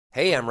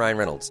Hey, I'm Ryan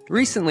Reynolds.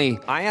 Recently,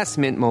 I asked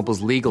Mint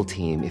Mobile's legal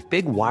team if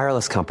big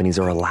wireless companies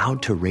are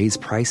allowed to raise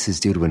prices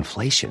due to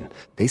inflation.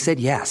 They said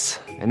yes.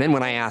 And then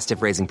when I asked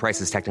if raising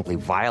prices technically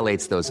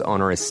violates those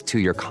onerous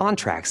two-year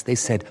contracts, they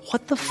said,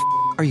 "What the f***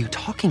 are you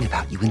talking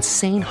about, you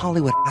insane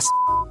Hollywood ass?"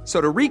 So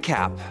to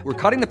recap, we're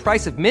cutting the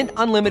price of Mint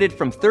Unlimited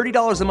from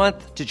 $30 a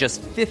month to just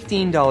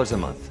 $15 a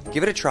month.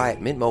 Give it a try at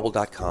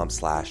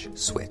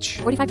mintmobile.com/switch.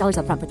 $45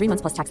 up front for 3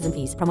 months plus taxes and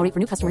fees. Promo rate for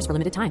new customers for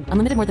limited time.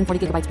 Unlimited more than 40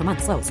 gigabytes per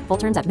month. Slows full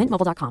terms at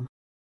mintmobile.com.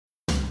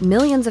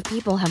 Millions of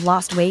people have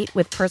lost weight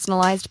with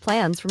personalized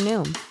plans from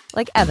Noom.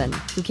 Like Evan,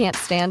 who can't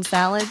stand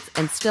salads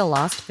and still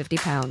lost 50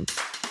 pounds.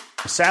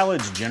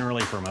 Salads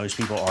generally for most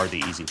people are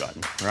the easy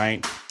button,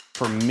 right?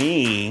 For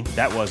me,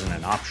 that wasn't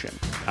an option.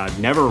 I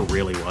never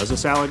really was a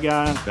salad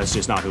guy. That's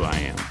just not who I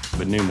am.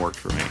 But Noom worked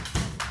for me.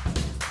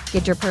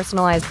 Get your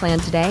personalized plan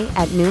today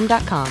at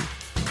Noom.com.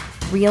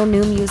 Real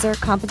Noom user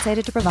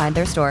compensated to provide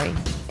their story.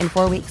 In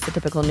 4 weeks, the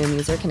typical Noom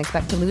user can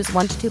expect to lose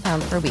 1 to 2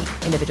 pounds per week.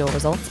 Individual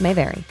results may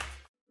vary.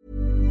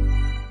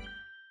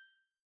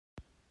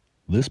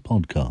 This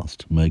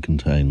podcast may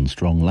contain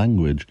strong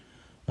language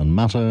and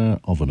matter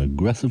of an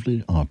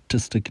aggressively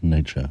artistic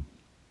nature.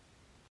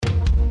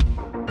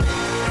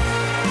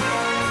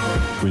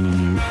 Bringing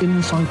you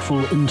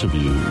insightful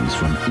interviews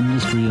from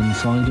industry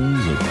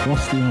insiders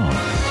across the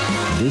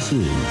arts. This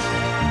is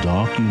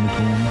Dark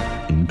Unicorn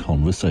in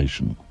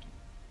Conversation.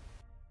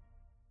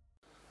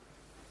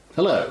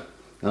 Hello,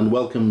 and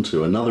welcome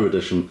to another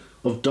edition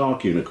of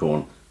Dark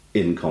Unicorn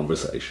in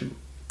Conversation.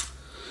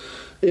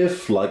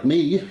 If, like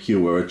me, you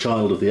were a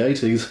child of the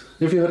 80s,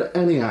 if you had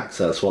any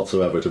access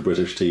whatsoever to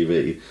British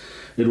TV,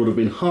 it would have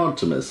been hard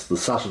to miss the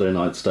Saturday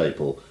night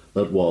staple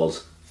that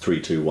was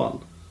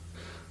 3-2-1.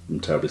 I'm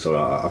terribly sorry,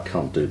 I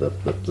can't do the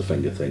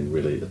finger thing,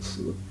 really.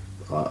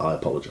 I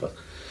apologise.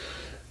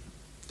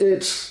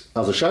 It,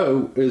 as a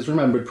show, is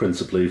remembered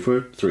principally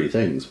for three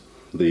things.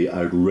 The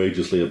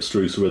outrageously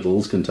abstruse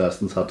riddles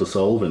contestants had to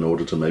solve in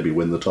order to maybe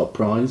win the top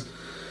prize.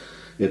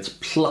 Its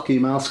plucky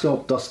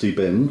mascot, Dusty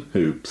Bin,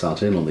 who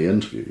sat in on the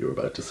interview you're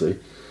about to see.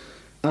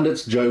 And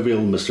its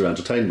jovial Mr.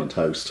 Entertainment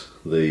host,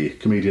 the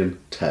comedian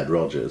Ted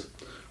Rogers,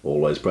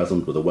 always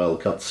present with a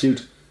well-cut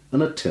suit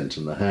and a tint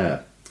in the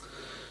hair.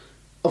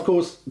 Of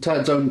course,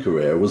 Ted's own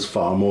career was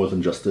far more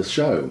than just this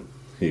show.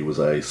 He was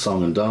a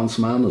song and dance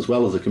man as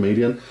well as a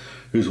comedian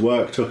whose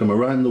work took him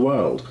around the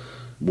world,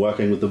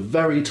 working with the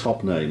very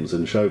top names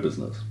in show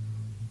business.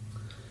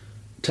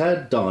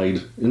 Ted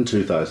died in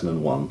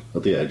 2001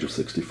 at the age of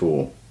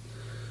 64.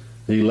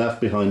 He left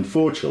behind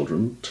 4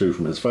 children, 2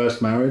 from his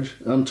first marriage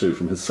and 2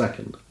 from his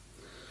second.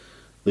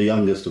 The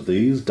youngest of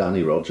these,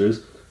 Danny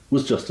Rogers,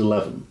 was just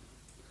 11.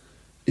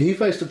 He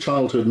faced a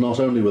childhood not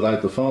only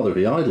without the father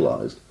he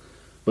idolised,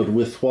 but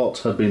with what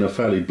had been a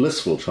fairly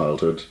blissful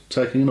childhood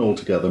taking an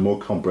altogether more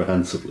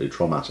comprehensively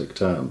traumatic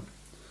turn.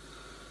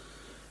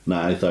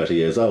 Now 30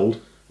 years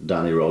old,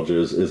 Danny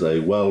Rogers is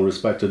a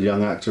well-respected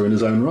young actor in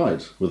his own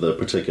right, with a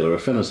particular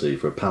affinity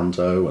for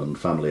panto and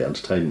family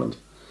entertainment.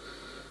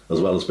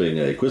 As well as being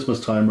a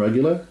Christmas-time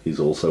regular, he's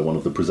also one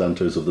of the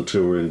presenters of the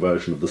touring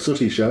version of The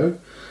Sooty Show,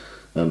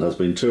 and has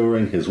been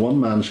touring his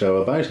one-man show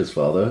about his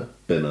father,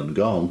 Been and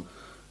Gone,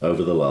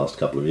 over the last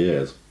couple of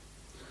years.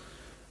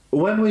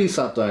 When we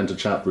sat down to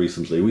chat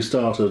recently, we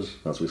started,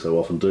 as we so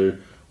often do,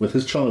 with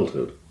his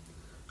childhood,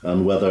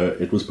 and whether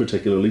it was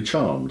particularly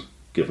charmed,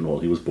 given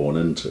what he was born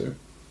into.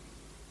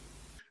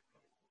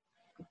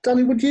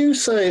 Danny, would you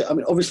say, I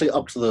mean, obviously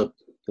up to the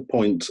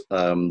point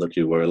that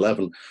you were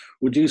 11,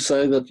 would you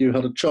say that you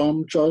had a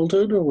charmed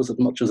childhood, or was it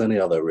much as any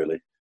other,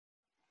 really?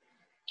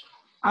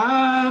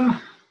 Well,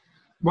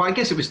 I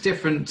guess it was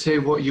different to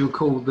what you would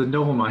call the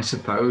norm, I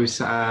suppose,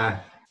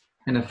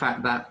 in the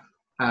fact that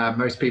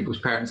most people's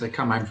parents, they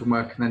come home from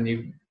work and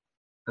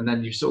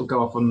then you sort of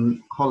go off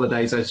on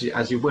holidays as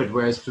you would.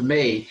 Whereas for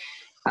me,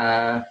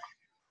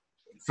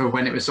 for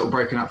when it was sort of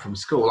broken up from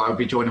school, I would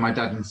be joining my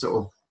dad and sort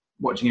of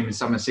watching him in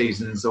summer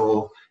seasons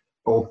or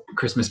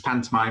Christmas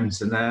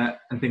pantomimes and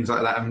things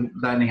like that, and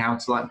learning how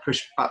to like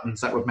push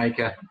buttons that would make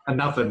an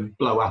oven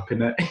blow up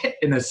in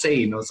a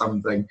scene or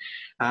something.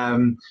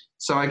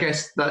 So I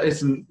guess that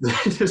isn't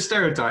the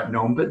stereotype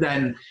norm. But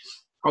then,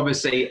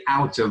 obviously,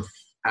 out of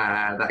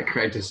that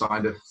creative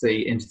side of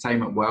the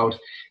entertainment world,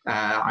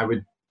 it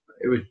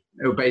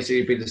would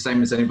basically be the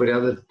same as anybody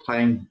other,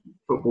 playing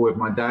football with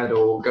my dad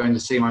or going to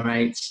see my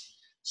mates.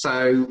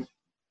 So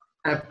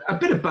a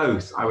bit of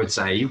both, I would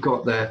say. You've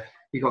got the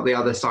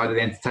other side of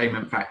the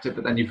entertainment factor,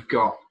 but then you've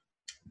got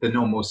the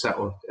normal set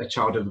of a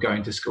childhood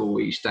going to school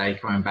each day,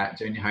 coming back,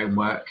 doing your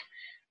homework.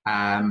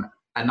 And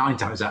 9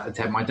 times out of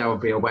 10, my dad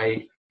would be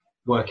away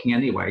working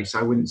anyway, so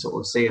I wouldn't sort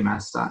of see him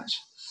as such.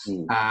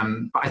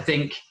 But I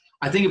think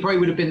it probably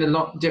would have been a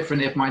lot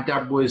different if my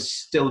dad was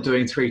still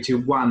doing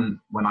 3-2-1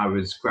 when I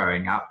was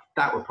growing up.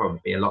 That would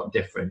probably be a lot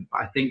different.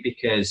 But I think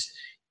because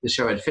the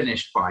show had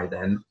finished by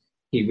then,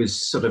 he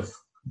was sort of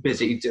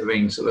busy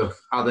doing sort of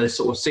other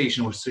sort of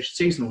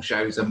seasonal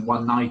shows and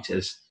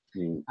one-nighters.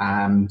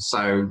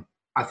 So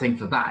I think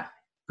for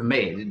me,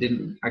 it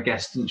didn't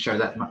show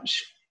that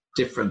much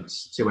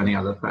difference to any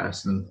other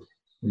person.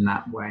 in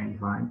that way in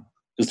time.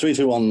 Because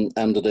 321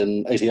 ended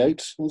in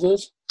 88, was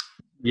it?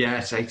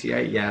 Yes,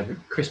 88, yeah. The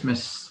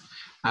Christmas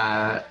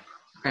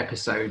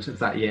episode of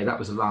that year, that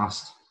was the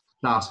last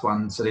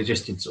one. So they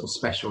just did sort of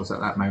specials at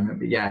that moment.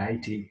 But yeah,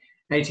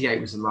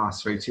 88 was the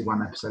last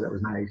 321 episode that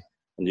was made.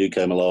 And you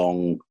came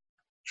along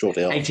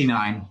shortly after?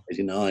 89.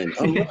 89.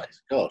 Oh, right.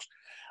 Gosh.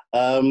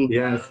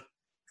 Yes.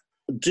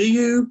 Do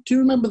you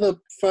remember the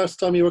first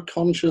time you were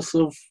conscious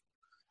of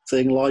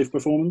seeing live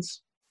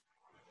performance?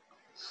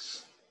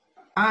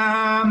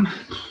 I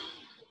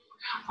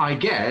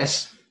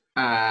guess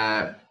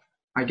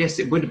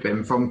it would have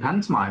been from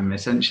pantomime,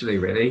 essentially,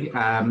 really.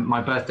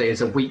 My birthday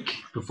is a week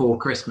before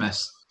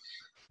Christmas.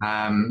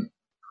 And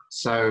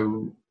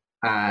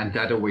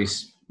Dad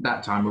always,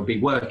 that time, would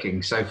be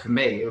working. So for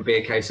me, it would be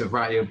a case of,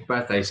 right, your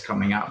birthday's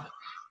coming up.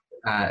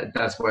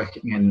 Dad's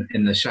working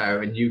in the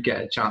show, and you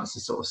get a chance to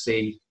sort of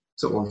see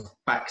sort of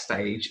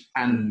backstage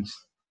and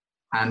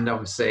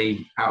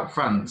obviously out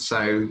front.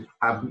 So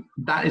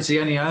that is the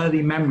only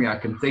early memory I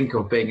can think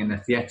of being in the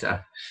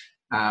theatre.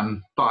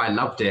 But I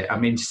loved it. I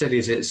mean, silly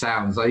as it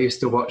sounds, I used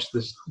to watch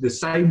the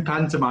same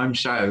pantomime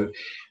show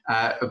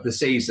of the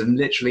season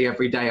literally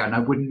every day, and I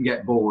wouldn't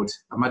get bored.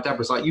 And my dad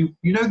was like, "You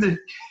know the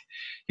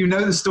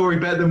story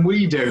better than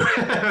we do."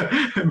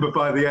 But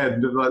by the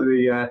end of like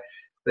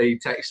the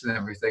text and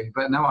everything,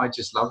 but no, I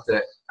just loved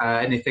it.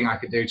 Anything I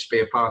could do to be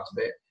a part of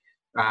it,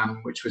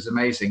 which was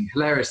amazing.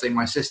 Hilariously,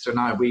 my sister and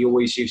I, we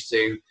always used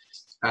to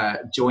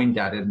join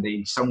Dad in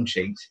the song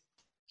sheet.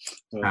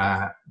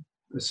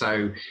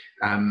 So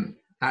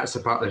that's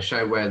the part of the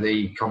show where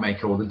the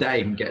comic or the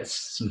dame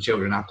gets some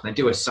children up and they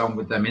do a song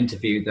with them,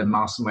 interview them,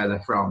 ask them where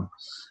they're from.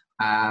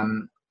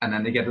 And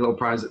then they get a little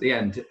prize at the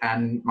end.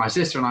 And my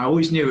sister and I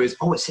always knew it's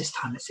this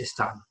time.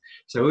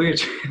 So we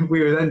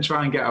would then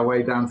try and get our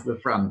way down to the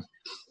front.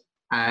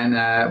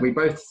 And we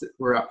both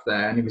were up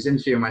there, and he was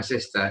interviewing my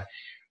sister.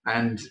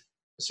 And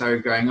so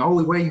going,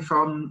 "Oh, where are you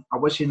from? Oh,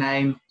 what's your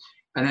name?"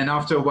 And then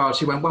after a while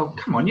she went, "Well,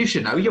 come on, you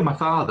should know, you're my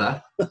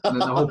father." And then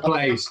the whole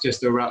place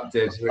just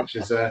erupted, which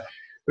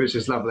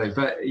is lovely.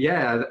 But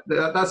yeah,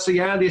 that's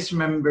the earliest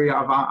memory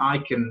I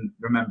can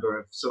remember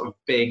of sort of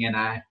being in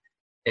a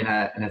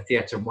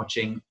theatre and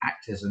watching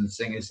actors and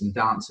singers and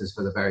dancers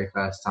for the very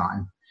first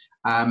time.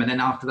 And then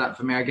after that,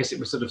 for me, I guess it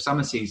was sort of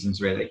summer seasons,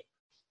 really.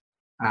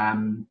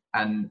 And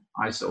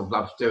I sort of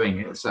loved doing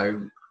it.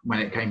 So when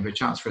it came for a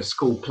chance for a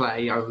school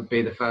play, I would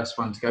be the first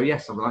one to go,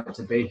 yes, I'd like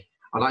to be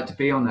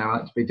on there. I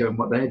like to be doing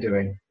what they're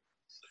doing.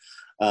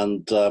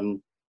 And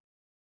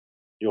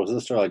your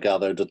sister, I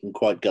gather, didn't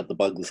quite get the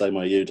bug the same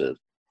way you did.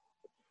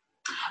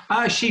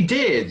 She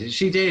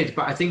did,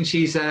 but I think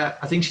she's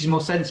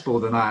more sensible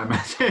than I am.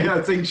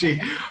 I think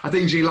she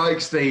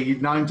likes the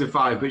 9 to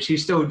 5, but she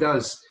still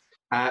does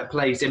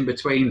plays in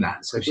between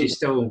that. So she's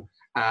still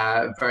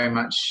very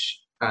much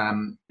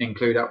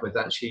include up with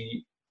that.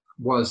 She's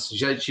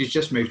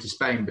just moved to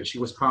Spain, but she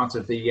was part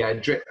of the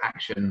Drip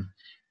Action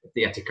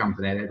theatre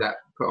company that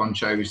put on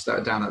shows that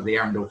are down at the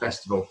Arundel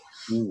Festival,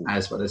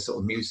 as well as sort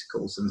of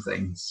musicals and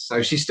things.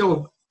 So she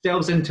still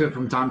delves into it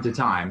from time to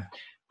time,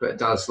 but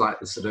does like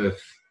the sort of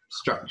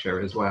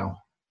structure as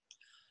well.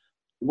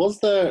 Was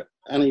there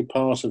any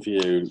part of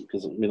you,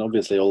 because I mean,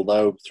 obviously,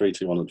 although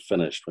 321 had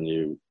finished when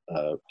you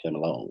came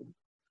along,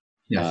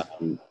 yes,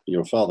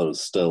 your father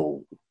was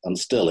still, and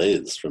still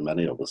is for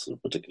many of us,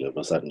 particularly of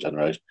a second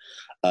generation,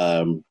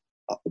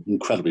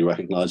 incredibly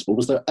recognisable.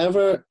 Was there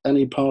ever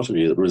any part of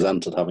you that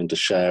resented having to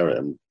share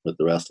him with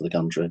the rest of the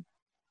country?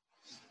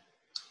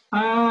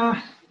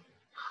 I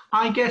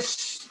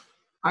guess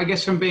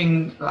from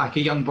being like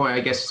a young boy,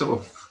 I guess sort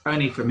of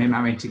only from him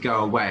having to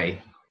go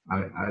away,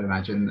 I'd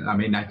imagine. I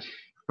mean,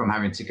 from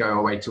having to go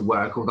away to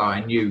work, although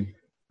I knew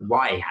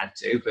why he had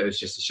to, but it was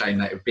just a shame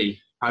that it would be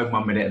home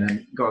 1 minute and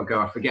then got to go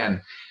off again.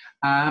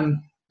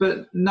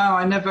 But no,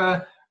 I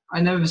never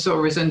sort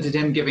of resented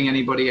him giving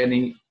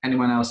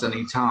anyone else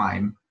any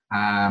time,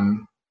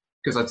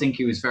 because I think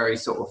he was very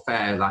sort of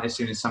fair. Like as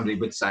soon as somebody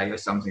would say or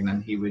something,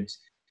 then he would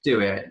do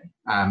it,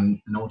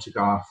 an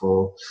autograph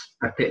or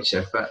a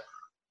picture. But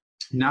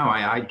no,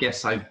 I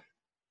guess I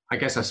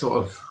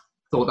sort of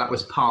thought that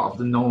was part of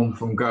the norm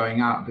from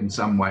growing up in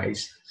some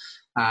ways.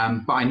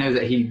 But I know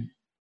that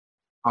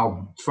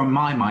from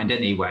my mind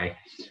anyway,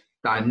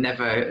 that I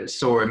never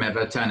saw him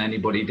ever turn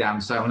anybody down.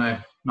 So no,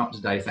 not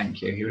today,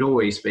 thank you. He would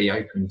always be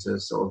open to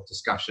sort of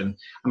discussion.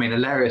 I mean,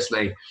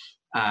 hilariously,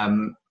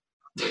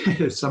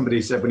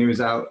 somebody said when he was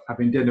out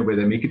having dinner with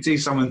him, he could see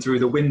someone through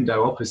the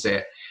window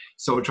opposite,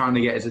 sort of trying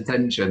to get his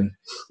attention.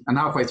 And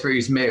halfway through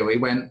his meal,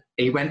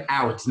 he went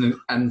out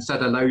and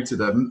said hello to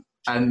them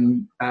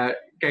and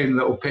gave them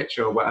a little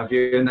picture or what have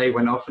you, and they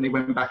went off and he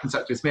went back and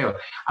sat to his meal.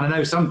 And I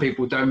know some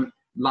people don't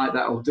like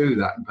that or do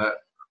that, but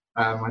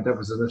my dad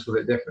was a little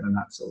bit different in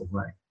that sort of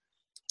way.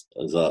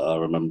 As I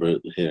remember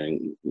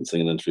seeing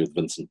an interview with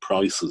Vincent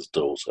Price's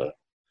daughter,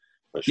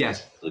 where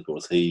yes, of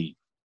course he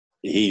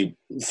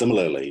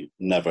similarly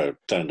never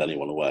turned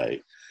anyone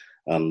away,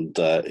 and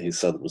she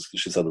said it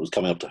was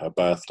coming up to her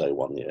birthday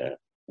one year.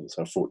 It was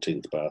her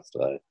 14th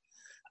birthday,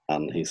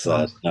 And he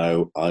said,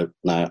 no,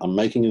 I'm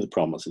making you the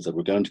promise. He said,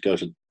 we're going to go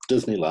to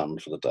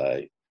Disneyland for the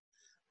day,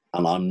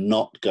 and I'm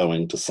not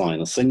going to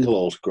sign a single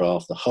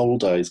autograph. The whole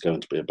day is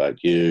going to be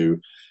about you.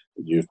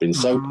 You've been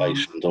so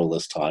patient all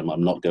this time.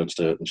 I'm not going to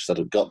do it. And she said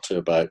it got to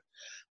about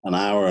an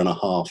hour and a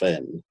half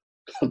in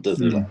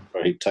Disneyland,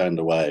 where he turned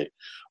away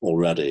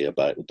already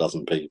about a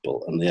dozen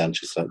people. And in the end,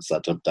 she said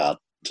to him, Dad,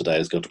 today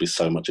is going to be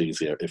so much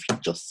easier if you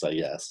just say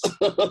yes.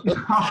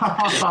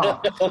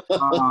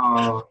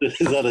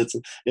 He said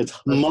it's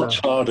much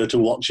harder to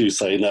watch you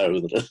say no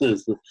than it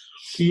is.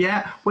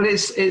 Yeah, well,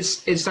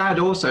 it's sad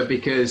also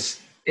because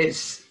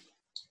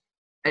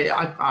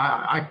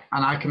I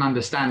can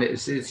understand it.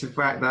 It's the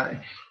fact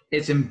that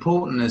it's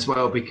important as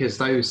well because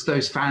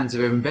those fans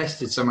have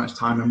invested so much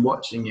time in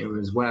watching you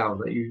as well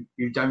that you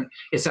don't.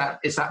 It's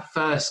that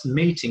first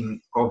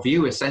meeting of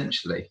you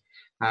essentially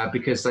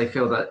because they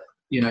feel that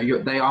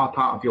they are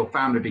part of your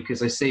family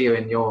because they see you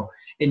in your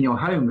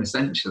home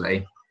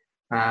essentially.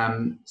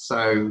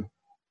 So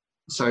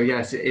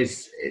yes,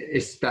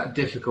 it's that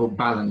difficult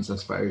balance, I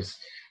suppose,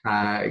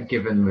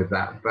 given with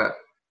that. But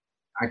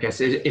I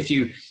guess if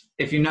you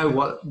know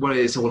what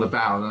it's all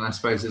about, then I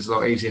suppose it's a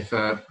lot easier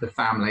for the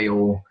family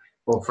or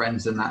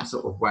friends in that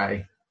sort of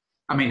way.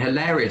 I mean,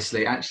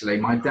 hilariously, actually,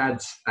 my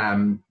dad's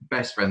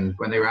best friend,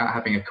 when they were out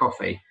having a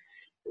coffee,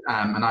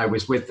 and I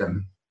was with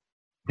them,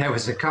 there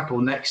was a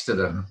couple next to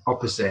them,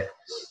 opposite,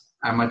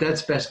 and my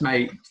dad's best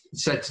mate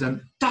said to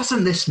them,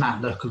 "Doesn't this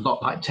man look a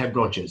lot like Ted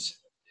Rogers?"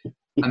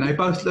 And they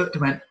both looked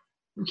and went,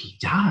 he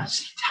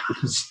does.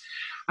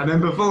 And then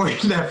before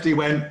he left, he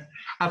went,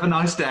 "Have a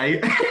nice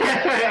day."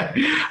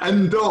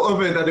 And thought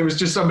of it that it was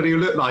just somebody who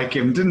looked like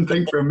him. Didn't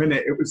think for a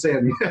minute it was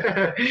him.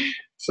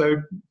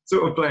 So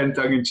sort of playing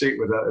tongue-in-cheek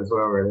with that as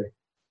well, really.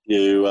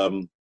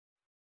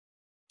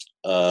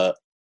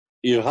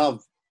 You have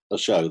a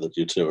show that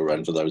you two are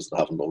around, for those that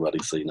haven't already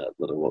seen it,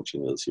 that are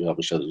watching this. You have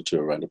a show that you two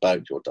are around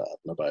about your dad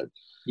and about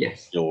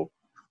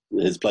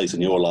his place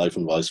in your life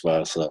and vice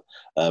versa,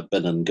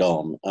 Been and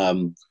Gone.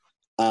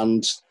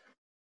 And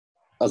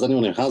as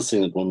anyone who has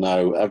seen it will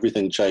know,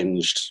 everything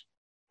changed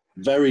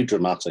very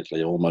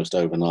dramatically, almost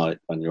overnight,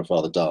 when your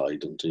father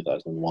died in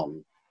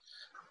 2001.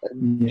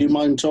 Do you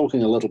mind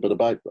talking a little bit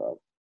about that?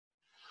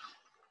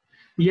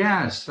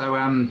 Yeah, so,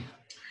 well,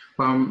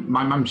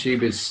 my mum, she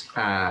was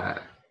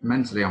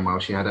mentally unwell.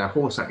 She had a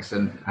horse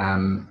accident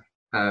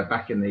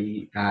back in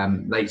the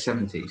late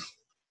 70s,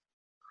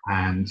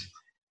 and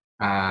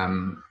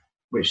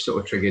which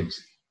sort of triggered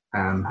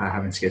her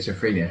having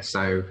schizophrenia.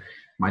 So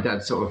my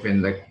dad sort of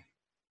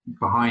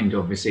behind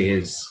obviously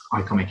his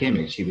iconic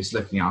image, he was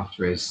looking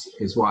after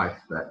his wife,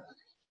 but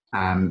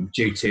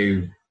due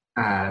to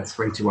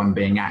 3-1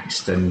 being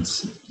axed and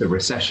the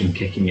recession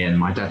kicking in,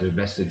 my dad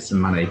invested some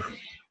money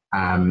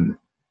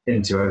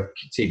into a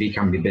TV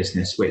company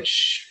business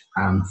which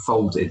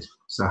folded,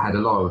 so I had a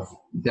lot of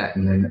debt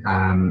and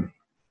then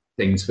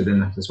things within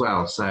that as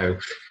well. So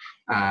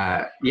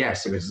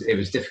yes, it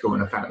was difficult in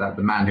the fact that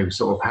the man who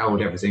sort of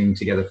held everything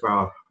together for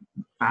our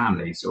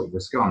family sort of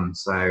was gone.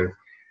 So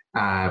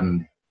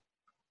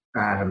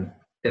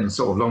in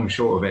sort of long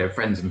short of it,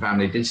 friends and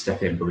family did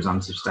step in, but it was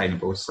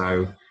unsustainable.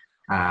 So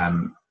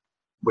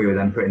we were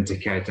then put into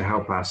care to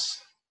help us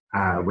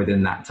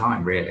within that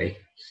time, really.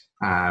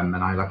 And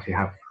I luckily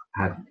have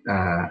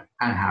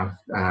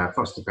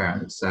foster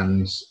parents,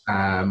 and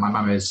my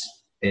mum is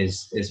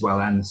well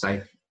and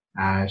safe.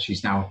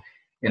 She's now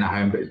in a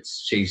home, but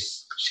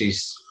she's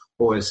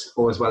always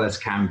well as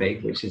can be,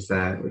 which is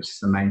the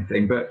main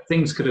thing. But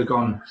things could have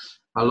gone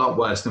a lot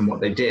worse than what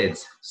they did.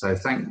 So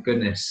thank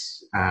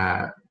goodness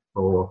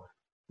for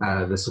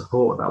the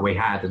support that we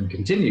had and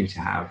continue to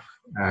have,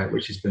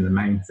 which has been the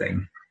main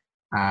thing.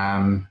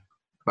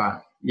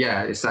 But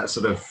yeah, it's that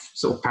sort of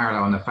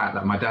parallel in the fact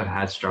that my dad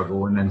had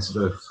struggle, and then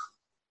sort of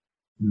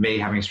me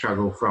having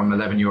struggle from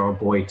 11-year-old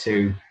boy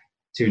to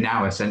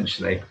now,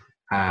 essentially,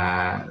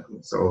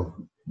 sort of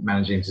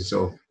managing to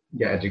sort of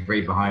get a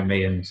degree behind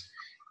me and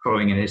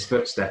following in his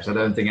footsteps. I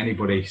don't think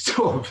anybody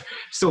sort of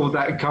saw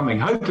that coming,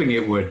 hoping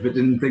it would, but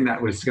didn't think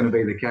that was going to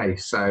be the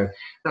case. So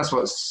that's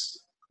what's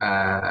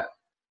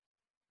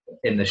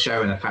in the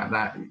show, and the fact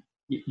that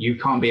you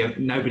can't be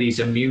nobody's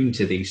immune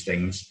to these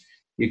things.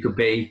 You could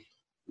be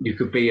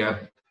a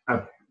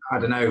I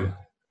don't know,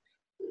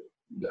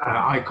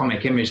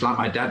 iconic image like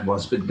my dad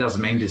was, but it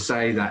doesn't mean to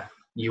say that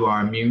you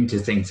are immune to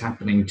things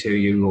happening to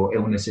you or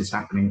illnesses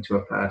happening to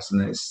a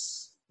person.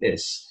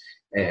 It's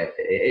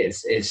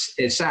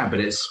sad, but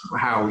it's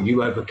how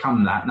you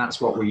overcome that, and that's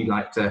what I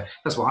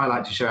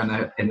like to show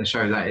in the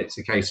show, that it's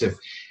a case of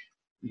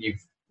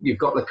you've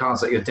got the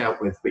cards that you're dealt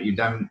with, but you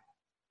don't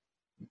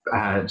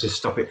just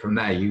stop it from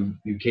there. You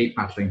keep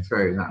battling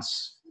through.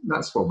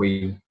 That's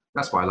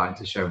what I like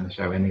to show in the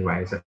show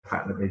anyway, is the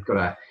fact that we've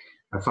got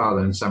a father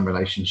and son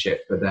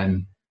relationship, but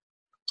then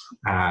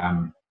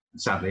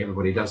sadly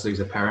everybody does lose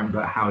a parent,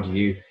 but how do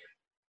you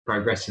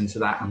progress into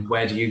that, and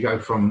where do you go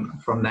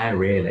from there,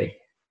 really?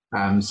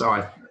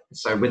 So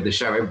with the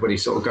show,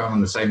 everybody's sort of going on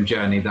the same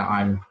journey that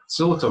I'm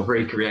sort of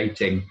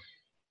recreating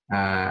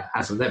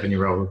as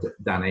 11-year-old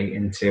Danny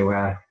into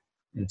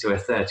into a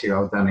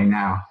 30-year-old Danny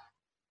now.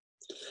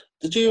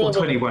 Did you or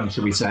 21,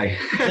 should we say?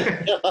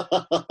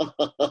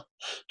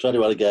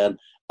 21 again.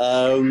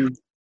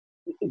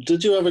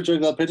 Did you ever,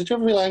 during that period, did you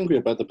ever feel angry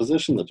about the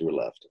position that you were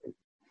left in?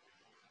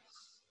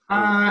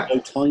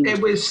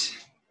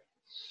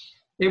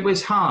 It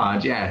was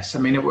hard, yes. I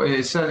mean,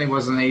 it certainly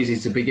wasn't easy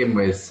to begin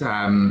with.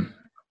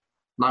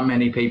 Like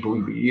many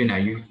people,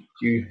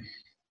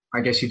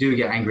 I guess you do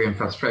get angry and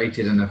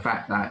frustrated, and the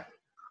fact that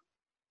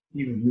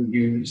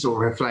you sort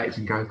of reflect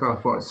and go,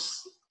 God,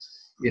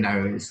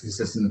 this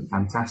isn't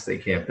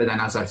fantastic here. But then,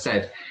 as I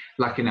said,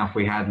 lucky enough,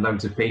 we had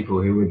loads of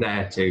people who were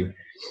there to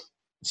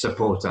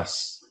support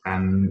us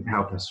and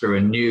help us through,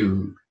 and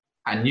knew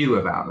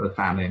about the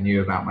family, and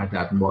knew about my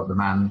dad and what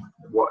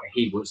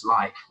he was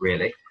like,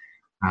 really.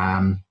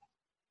 And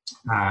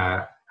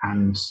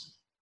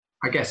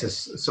I guess a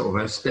sort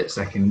of a split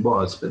second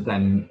was, but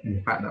then in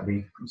the fact that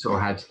we sort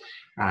of had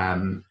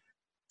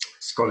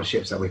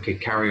scholarships that we could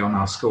carry on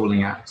our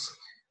schooling at,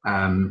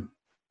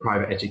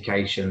 private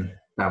education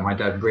that my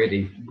dad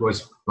really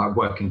was like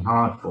working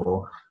hard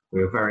for.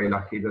 We were very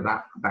lucky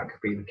that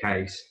could be the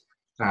case.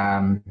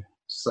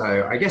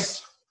 So I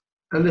guess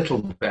a little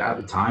bit at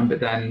the time, but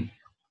then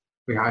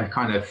we had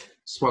kind of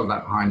swallowed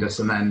that behind us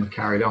and then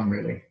carried on,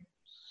 really.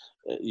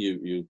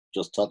 You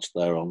just touched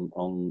there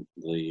on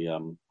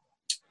the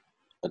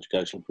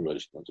educational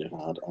provision that you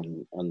had,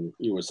 and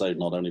you were saved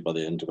not only by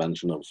the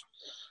intervention of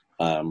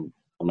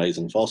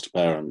amazing foster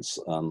parents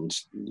and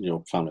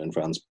your family and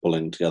friends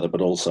pulling together,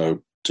 but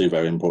also two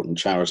very important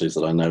charities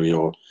that I know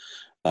you're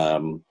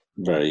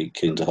very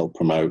keen to help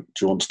promote.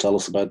 Do you want to tell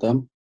us about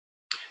them?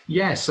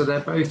 Yes, so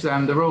they're both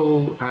the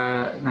Royal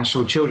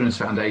National Children's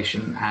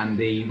Foundation and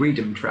the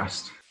Reedham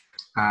Trust,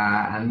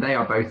 and they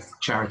are both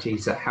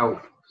charities that help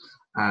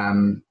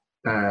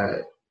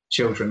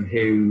children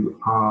who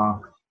are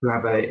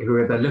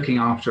looking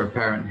after a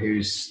parent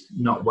who's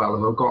not well,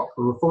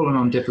 who have fallen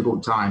on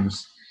difficult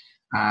times,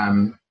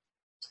 and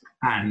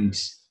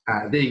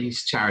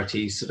these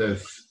charities sort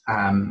of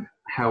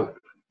help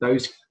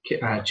those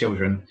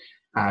children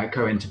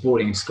go into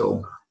boarding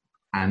school,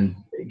 and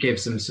it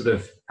gives them sort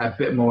of a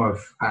bit more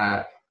of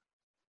a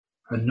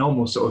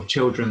normal sort of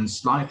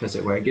children's life, as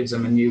it were. It gives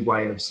them a new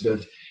way of sort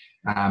of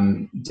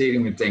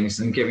dealing with things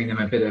and giving them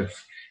a bit of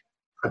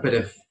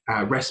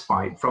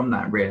respite from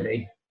that,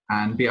 really,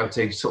 and be able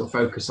to sort of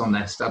focus on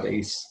their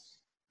studies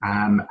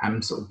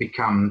and sort of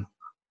become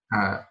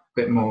a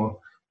bit more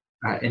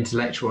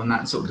intellectual in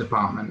that sort of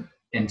department,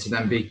 and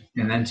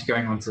then to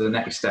going on to the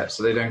next step,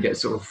 so they don't get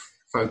sort of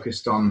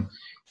focused on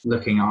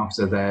looking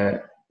after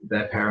their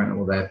parent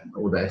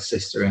or their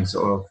sister and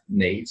sort of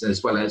needs,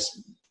 as well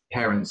as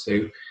parents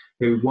who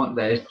want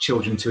their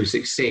children to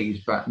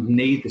succeed but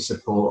need the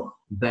support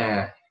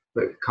there,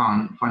 but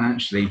can't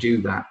financially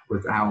do that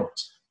without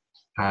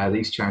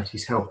these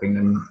charities helping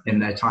them in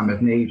their time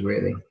of need,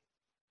 really.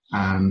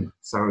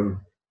 So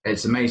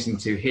it's amazing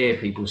to hear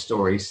people's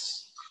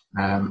stories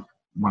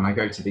when I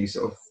go to these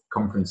sort of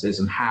conferences,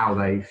 and how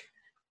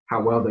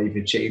well they've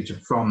achieved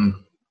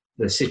from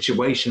the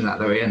situation that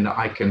they're in, that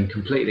I can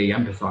completely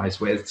empathise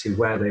with, to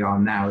where they are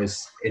now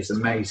is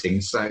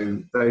amazing.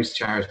 So those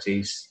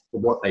charities, for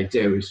what they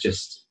do, is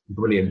just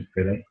brilliant,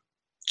 really.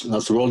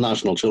 That's the Royal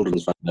National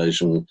Children's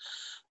Foundation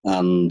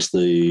and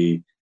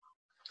the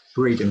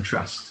Reedham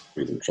Trust.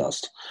 Reedham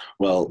Trust.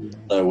 Well,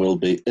 there will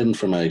be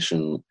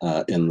information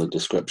in the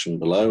description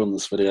below in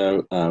this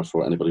video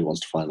for anybody who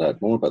wants to find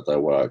out more about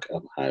their work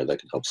and how they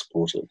can help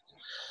support it.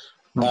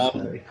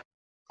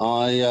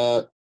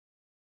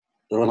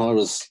 When I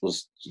was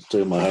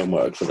doing my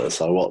homework for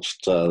this, I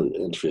watched an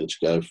interview that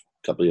you gave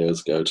a couple of years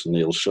ago to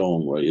Neil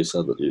Sean, where you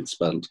said that you'd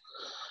spent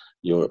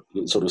your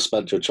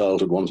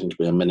childhood wanting to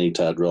be a mini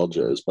Ted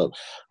Rogers. But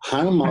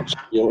how much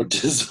your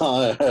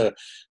desire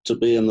to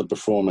be in the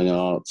performing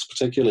arts,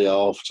 particularly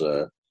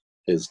after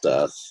his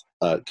death,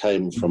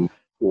 came from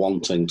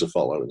wanting to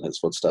follow in his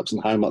footsteps,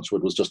 and how much of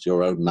it was just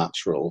your own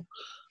natural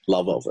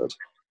love of it?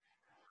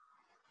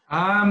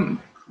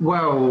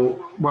 Well,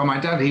 my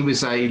dad, he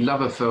was a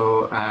lover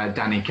for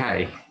Danny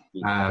Kaye,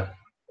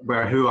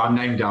 who I'm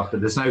named after.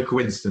 There's no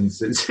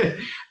coincidence.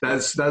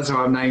 That's who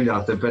I'm named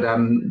after.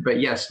 But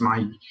yes,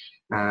 my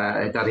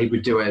dad, he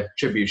would do a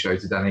tribute show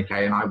to Danny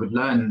Kaye, and I would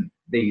learn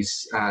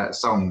these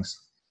songs,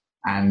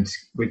 and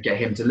we'd get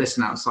him to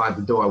listen outside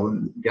the door. I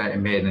wouldn't get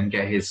him in and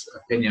get his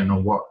opinion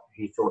on what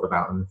he thought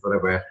about them. Thought they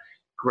were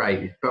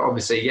great. But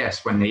obviously,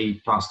 yes, when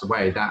he passed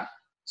away, that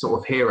sort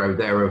of hero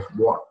there of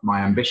what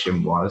my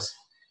ambition was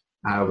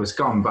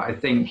gone. But I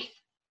think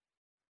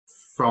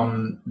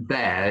from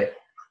there,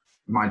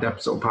 my dad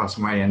sort of passed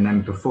away, and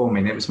then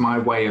performing, it was my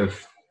way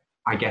of,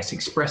 I guess,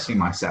 expressing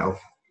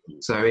myself.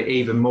 So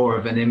even more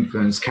of an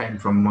influence came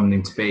from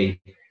wanting to be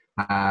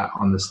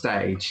on the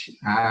stage.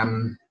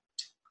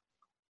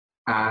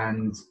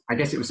 And I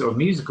guess it was sort of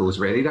musicals,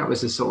 really. That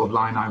was the sort of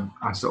line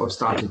I sort of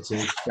started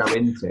to go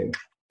into.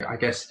 I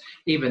guess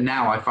even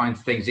now I find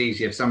things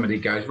easier if somebody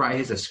goes, right,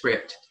 here's a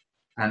script,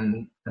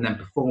 and then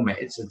perform it.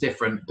 It's a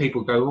different,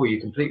 people go, oh, you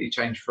completely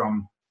changed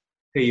from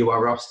who you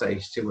are off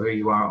stage to who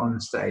you are on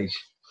stage.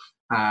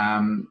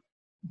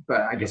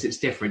 But I guess it's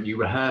different. You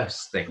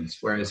rehearse things,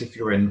 whereas if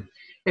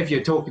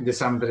you're talking to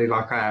somebody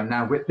like I am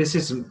now, this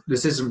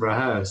isn't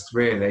rehearsed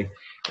really,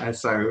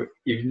 so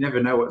you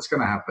never know what's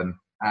going to happen.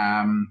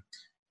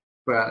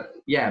 But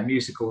yeah,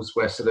 musicals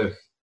were sort of,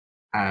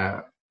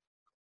 I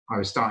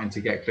was starting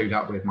to get clued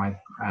up with my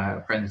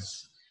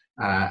friends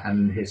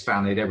and his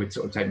family. They would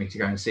sort of take me to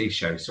go and see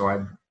shows.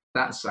 So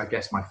that's, I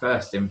guess, my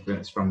first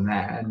influence from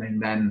there.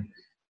 And then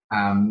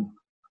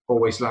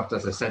always loved,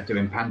 as I said,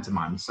 doing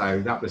pantomime.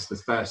 So that was the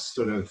first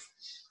sort of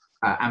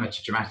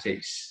amateur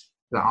dramatics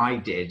that I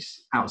did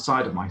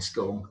outside of my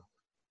school.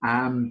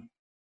 Then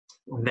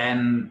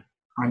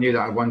I knew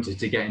that I wanted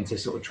to get into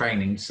sort of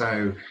training.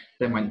 So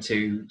then went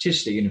to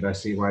Chichester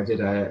University, where I did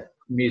a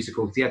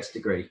musical theatre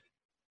degree.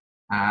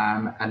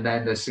 And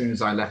then as soon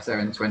as I left there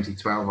in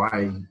 2012,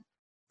 I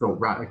thought,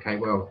 right, okay,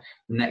 well,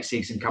 the next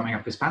season coming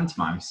up is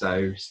pantomime.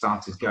 So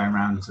started going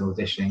around and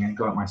auditioning and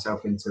got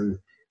myself into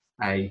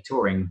a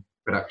touring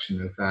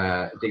production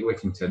of Dick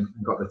Whittington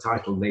and got the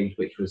title lead,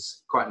 which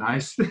was quite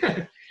nice.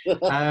 But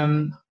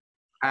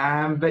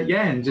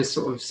yeah, and just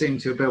sort of seemed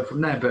to build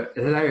from there. But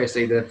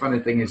hilariously, the funny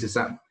thing is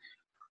that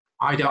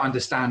I don't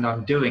understand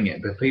I'm doing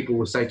it, but people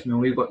will say to me,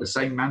 well, we've got the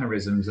same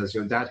mannerisms as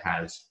your dad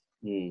has.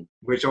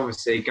 Which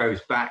obviously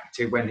goes back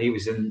to when he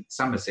was in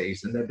Summer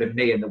Season. There'd been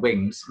me in the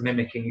wings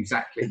mimicking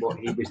exactly what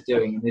he was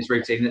doing in his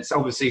routine. It's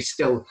obviously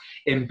still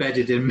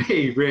embedded in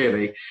me,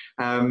 really.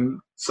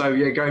 So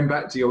yeah, going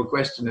back to your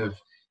question of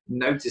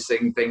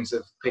noticing things,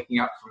 of picking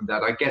up from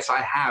that, I guess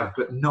I have,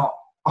 but not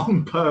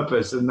on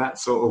purpose in that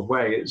sort of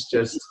way. It's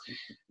just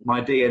my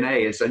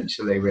DNA,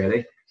 essentially,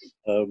 really.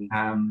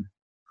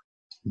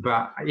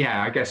 But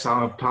yeah, I guess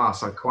our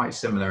paths are quite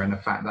similar in the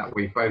fact that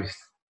we both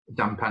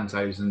done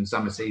pantos and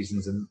Summer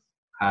Seasons and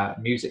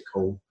music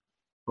hall,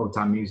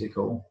 full-time music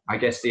hall. I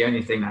guess the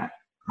only thing that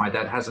my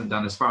dad hasn't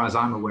done, as far as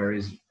I'm aware,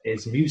 is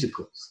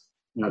musicals.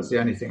 That's the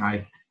only thing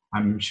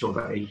I'm sure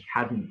that he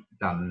hadn't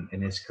done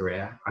in his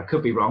career. I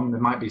could be wrong. There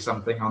might be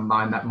something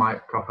online that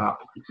might crop up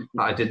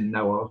that I didn't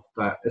know of.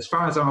 But as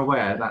far as I'm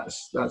aware,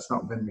 that's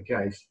not been the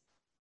case.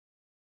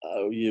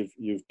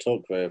 You've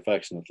talked very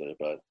affectionately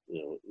about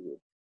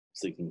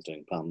Seasons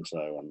doing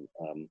panto,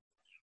 and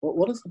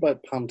what is it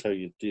about panto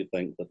do you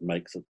think that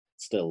makes it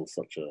still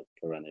such a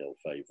perennial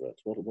favourite?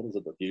 What is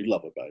it that you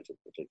love about it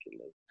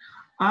particularly?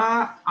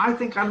 I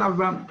think I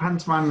love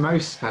pantomime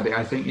most, Paddy.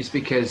 I think it's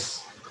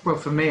because, well,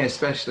 for me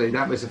especially,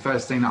 that was the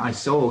first thing that I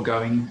saw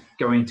going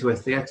to a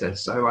theatre.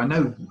 So I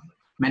know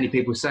many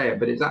people say it,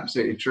 but it's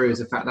absolutely true, is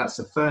the fact that's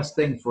the first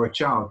thing for a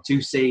child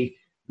to see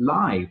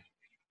live.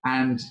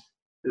 And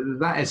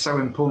that is so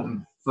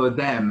important for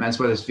them as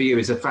well as for you,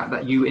 is the fact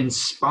that you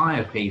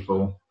inspire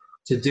people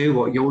to do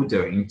what you're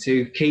doing,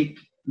 to keep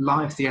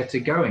live theatre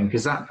going,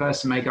 because that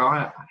person may go,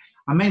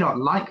 I may not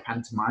like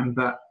pantomime,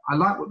 but I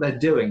like what they're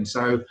doing,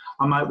 so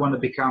I might want to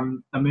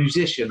become a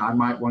musician, I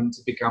might want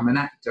to become an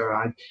actor,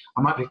 I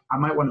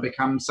might want to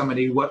become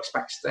somebody who works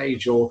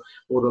backstage or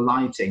the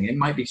lighting. It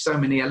might be so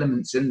many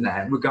elements in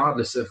there,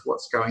 regardless of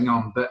what's going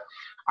on. But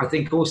I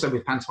think also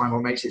with pantomime,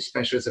 what makes it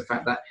special is the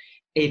fact that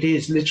it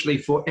is literally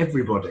for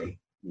everybody.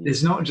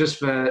 It's not just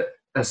for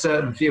a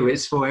certain few,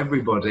 it's for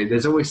everybody.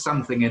 There's always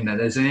something in there.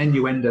 There's an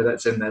innuendo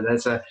that's in there.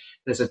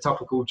 There's a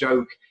topical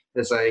joke.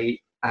 There's a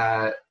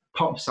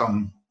pop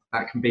song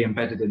that can be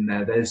embedded in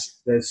there.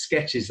 There's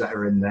sketches that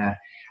are in there.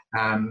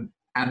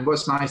 And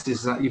what's nice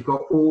is that you've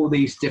got all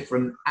these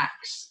different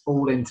acts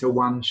all into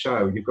one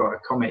show. You've got a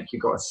comic,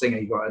 you've got a singer,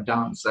 you've got a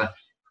dancer,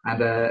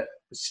 and a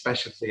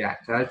specialty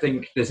actor. I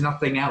think there's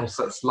nothing else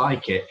that's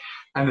like it.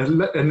 And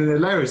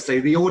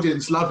hilariously, the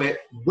audience love it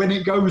when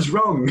it goes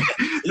wrong.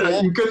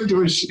 Yeah. You couldn't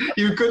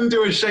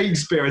do a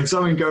Shakespeare and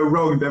something go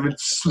wrong, they would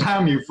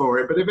slam you for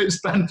it. But if it's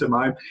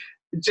pantomime,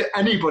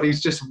 anybody's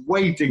just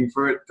waiting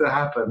for it to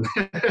happen,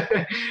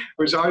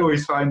 which I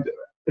always find,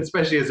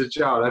 especially as a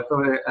child, I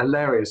thought it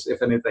hilarious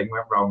if anything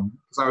went wrong.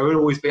 So I would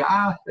always be,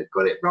 they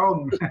got it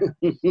wrong.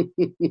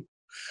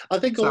 I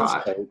think so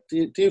also,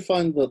 do you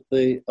find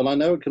that and I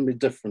know it can be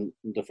different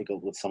and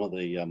difficult with some of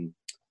the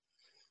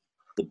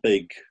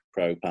big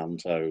pro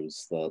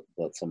pantos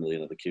that some of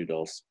the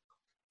kudos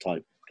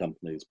type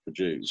companies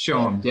produce.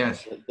 Sure,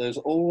 yes. There's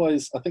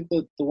always, I think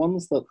that the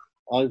ones that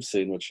I've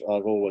seen, which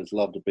I've always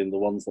loved, have been the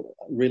ones that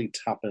really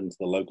tap into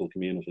the local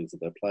communities that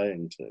they're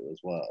playing to as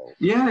well.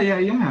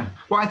 Yeah.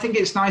 Well, I think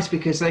it's nice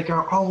because they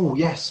go, oh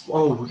yes,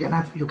 you're gonna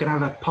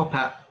have a pop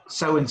at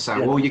so and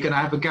so, or you're gonna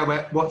have a go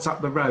at What's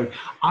Up the Road.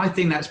 I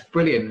think that's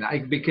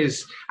brilliant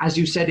because, as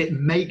you said, it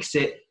makes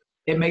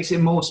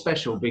it more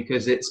special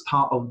because it's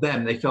part of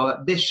them. They feel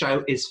that this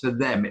show is for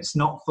them. It's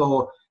not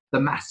for the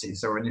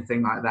masses or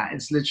anything like that.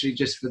 It's literally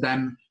just for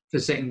them to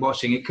sit and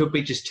watching. It could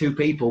be just two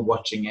people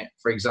watching it,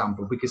 for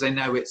example, because they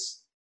know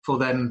it's for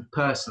them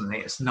personally.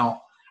 It's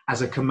not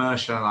as a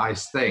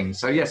commercialized thing.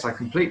 So yes, I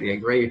completely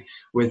agree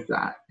with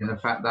that, in the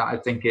fact that I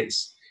think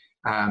it's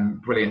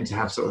brilliant to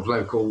have sort of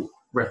local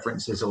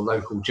references or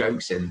local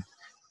jokes in,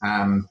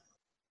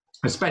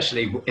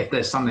 especially if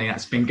there's something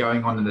that's been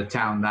going on in the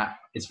town that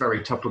is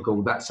very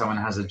topical that someone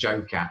has a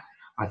joke at.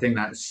 I think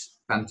that's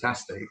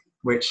fantastic,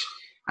 which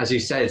as you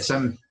said,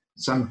 some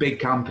big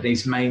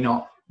companies may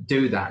not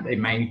do that. They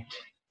may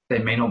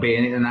not be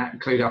in that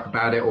clued up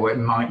about it, or it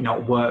might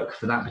not work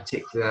for that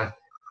particular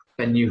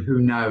venue. Who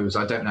knows?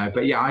 I don't know.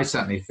 But yeah, I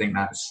certainly think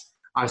that's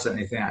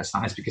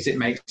nice, because it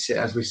makes it,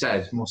 as we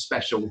said, more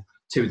special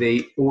to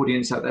the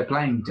audience that they're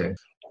playing to.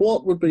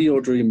 What would be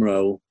your dream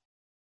role?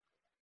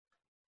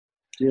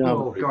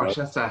 Oh gosh,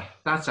 that's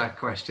a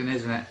question,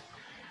 isn't it?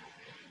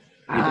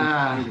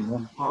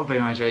 What would be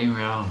my dream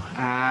role?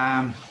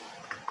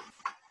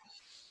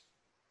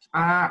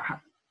 I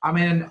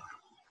mean,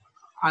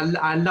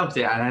 I loved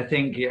it, and I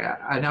think,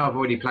 I know I've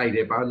already played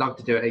it, but I'd love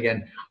to do it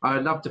again. I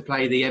would love to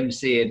play the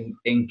MC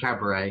in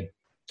Cabaret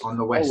on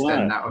the West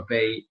End. That would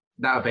be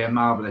a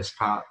marvellous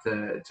part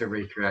to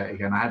recreate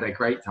again. I had a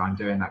great time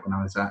doing that when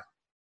I was at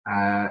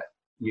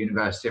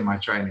university in my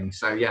training.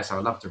 So yes, I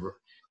would love to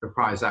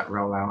reprise that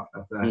role out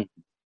of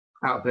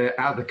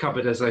the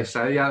cupboard, as they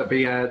say. Yeah,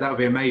 that would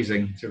be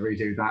amazing to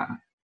redo that.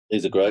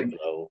 It's a great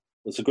role.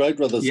 It's a great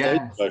role. The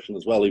stage version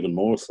as well, even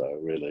more so,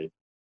 really.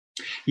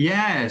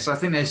 Yes, I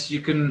think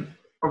you can,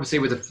 obviously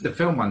with the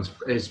film one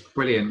is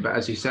brilliant, but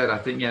as you said, I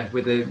think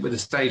with the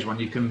stage one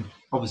you can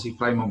obviously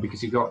play more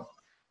because you've got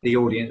the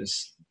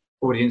audience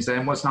there.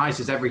 And what's nice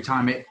is every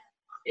time it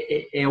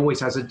always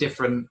has a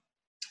different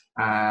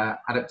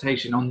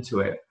adaptation onto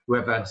it.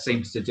 Whoever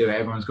seems to do it,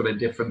 everyone's got a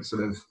different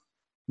sort of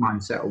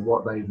mindset of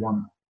what they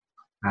want,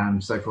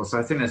 so forth. So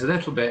I think there's a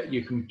little bit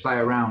you can play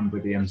around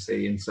with the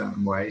MC in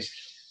certain ways.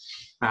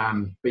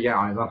 But yeah,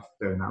 I loved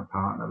doing that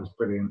part. That was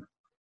brilliant.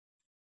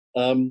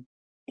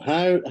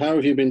 How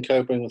have you been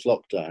coping with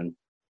lockdown?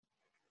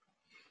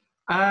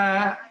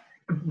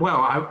 Well,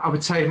 I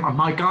would say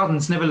my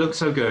garden's never looked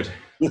so good.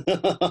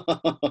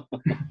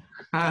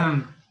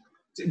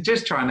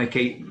 Just trying to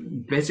keep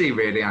busy,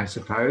 really, I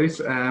suppose.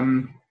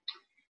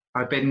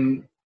 I've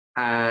been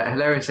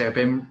hilariously, I've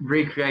been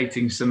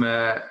recreating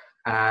a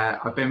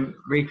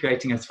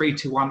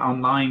 3-to-1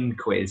 online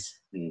quiz.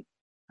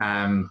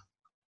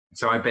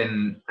 So I've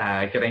been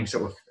getting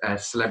sort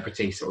of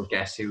celebrity sort of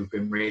guests who've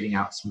been reading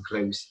out some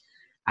clues,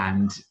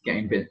 and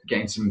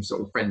getting some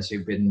sort of friends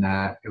who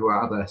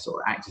are other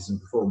sort of actors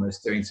and performers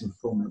doing some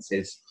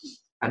performances,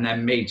 and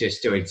then me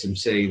just doing some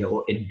silly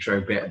little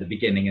intro bit at the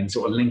beginning and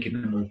sort of linking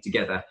them all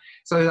together,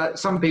 so that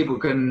some people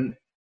can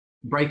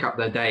break up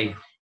their day.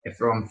 If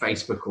they're on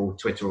Facebook or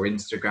Twitter or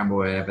Instagram or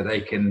wherever,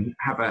 they can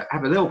have a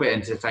little bit of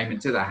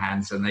entertainment to their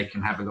hands, and they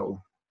can have a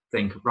little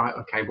think, right,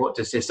 okay, what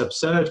does this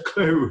absurd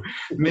clue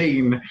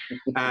mean?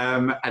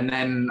 And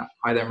then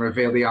I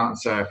reveal the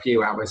answer a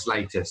few hours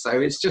later.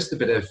 So it's just a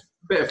bit of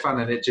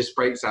fun, and it just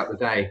breaks out the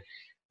day,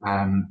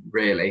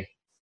 really.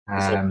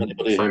 For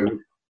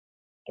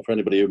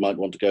anybody who might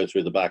want to go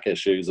through the back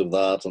issues of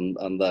that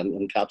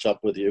and catch up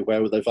with you,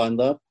 where would they find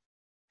that?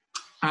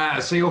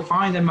 So you'll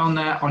find them on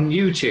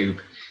YouTube.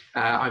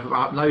 I've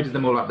uploaded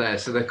them all up there.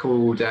 So they're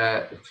called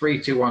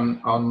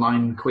 3-to-1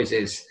 online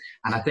quizzes.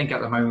 And I think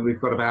at the moment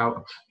we've got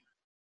about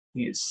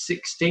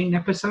 16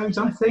 episodes,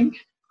 I think.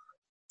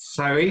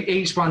 So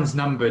each one's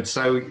numbered.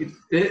 So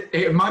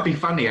it might be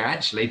funnier,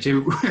 actually,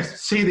 to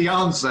see the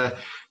answer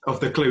of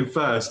the clue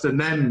first, and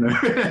then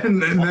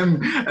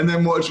and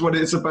then watch what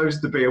it's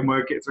supposed to be and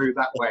work it through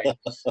that way.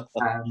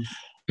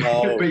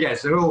 But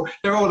yes, they're all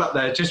up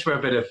there just for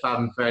a bit of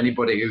fun for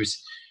anybody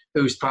who's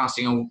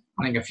passing on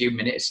wanting a few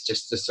minutes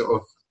just to sort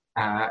of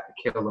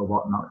kill or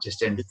whatnot, just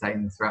to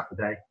entertain them throughout the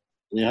day.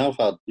 You've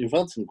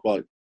had some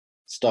quite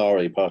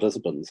starry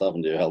participants,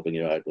 haven't you, helping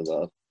you out with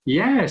that?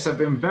 Yes, I've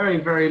been very,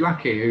 very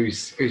lucky.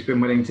 Who's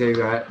been willing to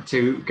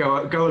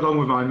go along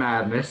with my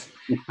madness.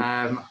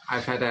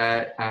 I've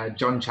had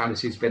John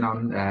Challis, who's been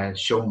on,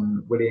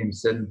 Sean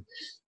Williamson.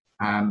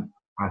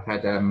 I've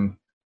had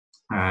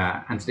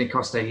Anthony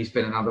Costa. He's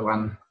been another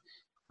one.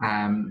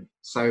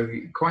 So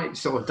quite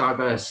sort of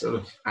diverse sort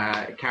of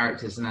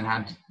characters, and then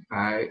had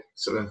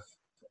sort of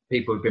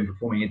people who've been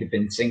performing. They've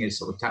been singers,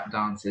 sort of tap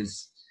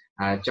dancers.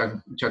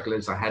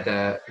 Jugglers. I had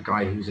a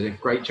guy who's a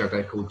great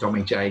juggler called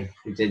Dommy J,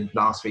 who did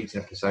last week's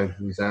episode,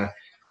 who's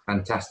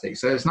fantastic.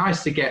 So it's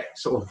nice to get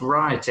sort of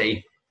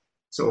variety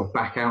sort of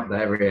back out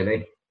there,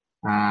 really,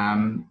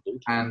 and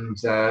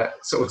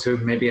sort of to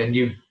maybe a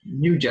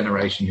new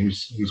generation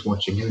who's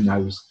watching, who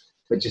knows,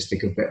 but just a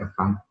good bit of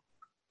fun.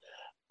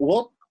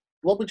 What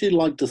would you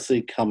like to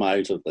see come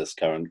out of this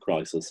current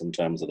crisis in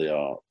terms of the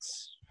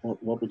arts?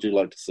 What would you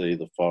like to see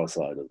the far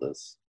side of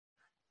this?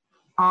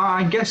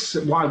 I guess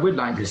what I would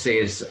like to see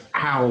is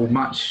how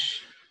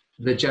much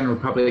the general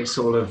public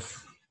sort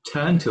of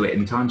turn to it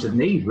in times of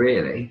need,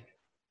 really.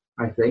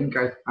 I think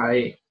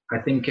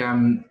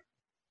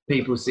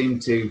people seem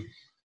to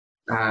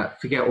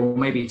forget, or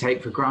maybe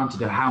take for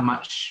granted, of how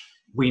much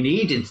we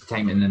need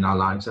entertainment in our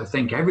lives. I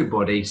think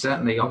everybody,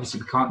 certainly, obviously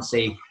we can't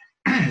see,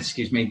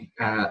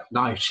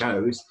 live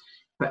shows,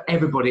 but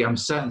everybody, I'm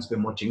certain, has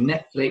been watching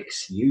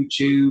Netflix,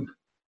 YouTube,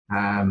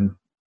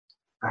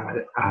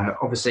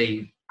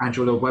 obviously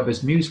Andrew Lloyd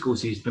Webber's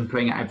musicals he's been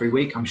putting out every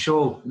week. I'm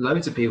sure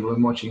loads of people have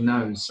been watching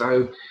those.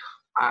 So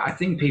I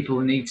think people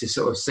need to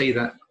sort of see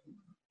that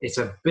it's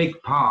a big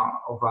part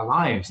of our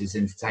lives is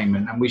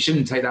entertainment, and we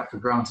shouldn't take that for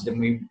granted, and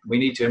we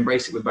need to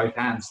embrace it with both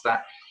hands,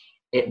 that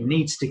it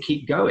needs to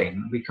keep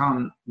going. We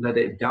can't let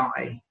it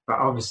die. But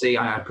obviously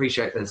I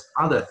appreciate there's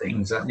other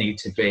things that need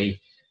to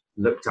be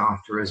looked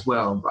after as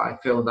well. But I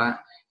feel that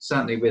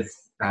certainly with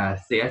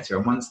theatre,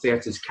 and once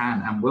theatres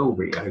can and will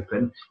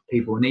reopen,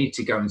 people need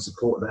to go and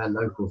support their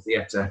local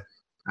theatre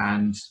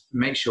and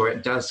make sure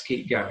it does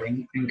keep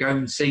going, and go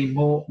and see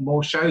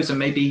more shows, and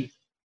maybe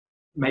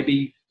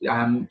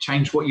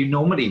change what you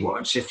normally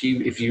watch. If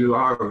you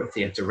are a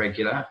theatre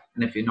regular,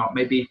 and if you're not,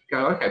 maybe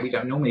go, okay, we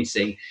don't normally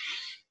see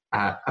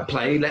a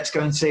play. Let's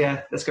go and see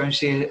a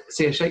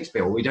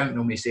Shakespeare. Or we don't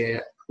normally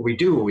we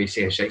do always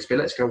see a Shakespeare.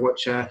 Let's go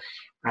watch a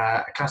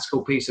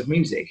classical piece of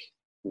music,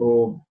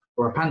 or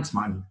a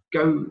pantomime.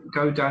 Go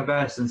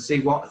diverse and see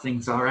what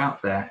things are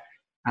out there.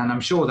 And I'm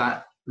sure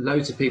that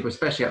loads of people,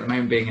 especially at the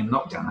moment being in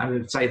lockdown, I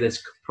would say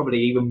there's probably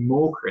even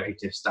more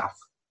creative stuff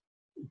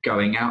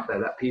going out there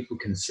that people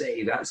can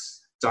see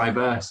that's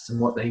diverse and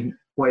what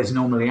is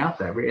normally out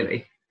there,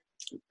 really.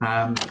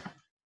 And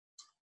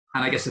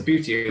I guess the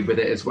beauty with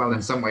it as well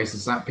in some ways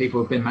is that people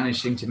have been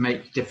managing to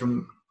make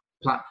different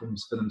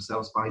platforms for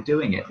themselves by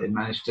doing it. They've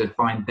managed to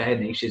find their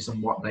niches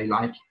and what they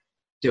like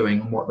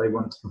doing and what they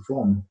want to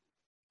perform.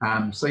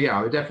 So yeah,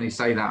 I would definitely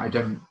say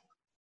that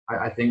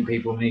I think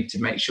people need to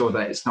make sure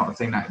that it's not a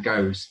thing that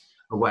goes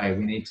away.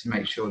 We need to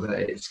make sure that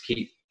it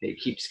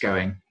keeps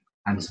going,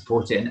 and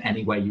support it in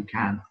any way you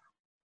can.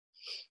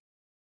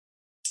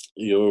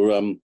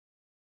 Your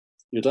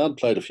dad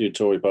played a few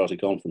Tory party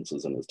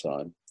conferences in his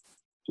time.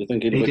 Do you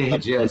think he'd have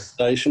accepted an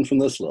invitation from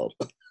this lot?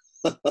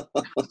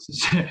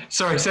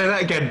 Sorry, say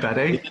that again,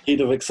 Paddy. He'd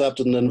have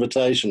accepted an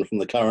invitation from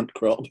the current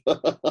crop.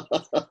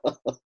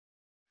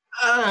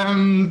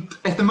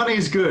 If the money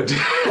is good.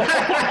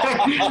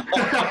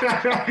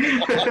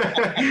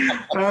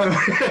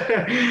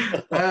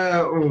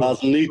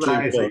 That's neatly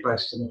that is a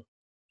question.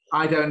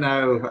 I don't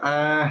know.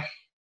 I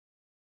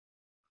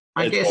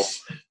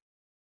guess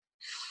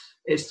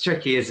it's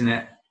tricky, isn't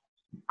it?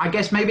 I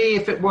guess maybe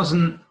if it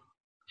wasn't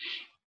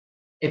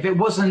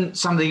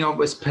something that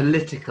was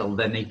political,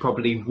 then he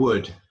probably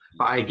would.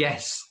 But I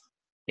guess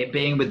it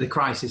being with the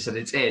crisis that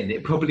it's in,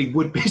 it probably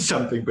would be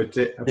something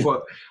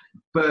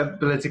but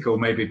political,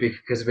 maybe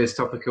because of his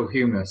topical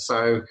humour.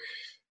 So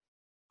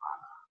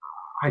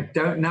I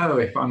don't know,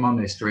 if I'm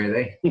honest,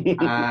 really.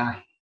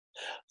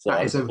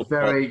 That is a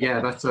very,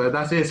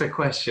 that is a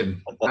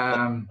question.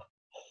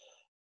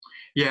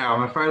 Yeah,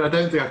 I'm afraid I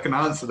don't think I can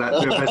answer that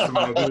to the best of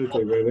my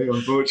ability, really,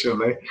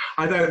 unfortunately.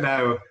 I don't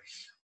know.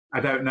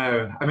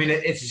 I mean,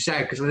 it's a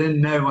shame because I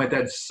didn't know my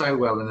dad so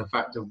well in the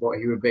fact of what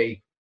he would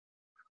be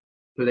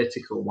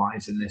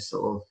political-wise in this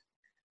sort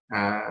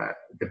of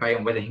debate,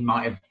 on whether he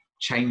might have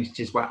changed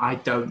his way. I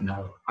don't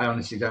know. I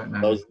honestly don't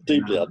know. That was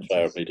deeply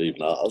unfair of me to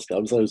even ask.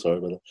 I'm so sorry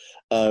about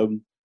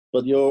it.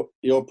 But your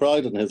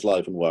pride in his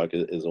life and work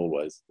is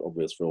always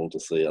obvious for all to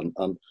see.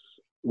 And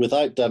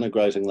without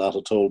denigrating that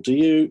at all, do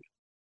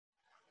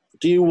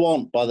you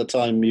want, by the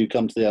time you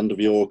come to the end of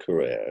your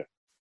career,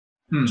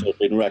 to have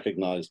been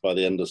recognised by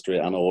the industry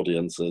and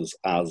audiences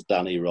as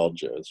Danny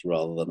Rogers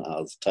rather than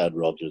as Ted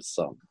Rogers'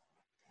 son?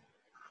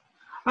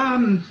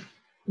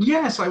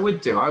 Yes, I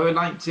would do. I would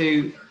like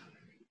to.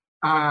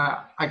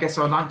 I guess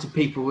I would like to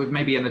people with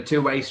maybe in a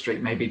two-way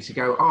street, maybe to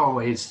go, oh,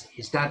 his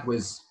dad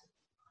was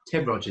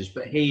Ted Rogers,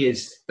 but he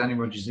is Danny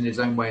Rogers in his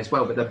own way as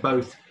well. But they're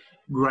both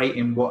great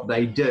in what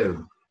they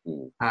do.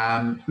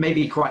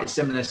 Maybe quite a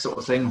similar sort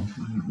of thing,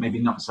 maybe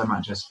not so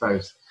much, I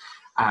suppose,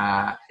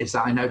 is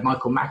that I know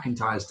Michael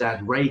McIntyre's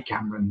dad, Ray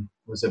Cameron,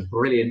 was a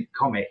brilliant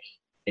comic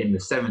in the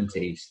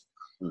 70s.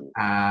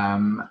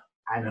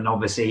 And then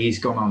obviously he's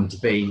gone on to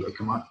be a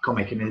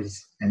comic in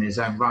his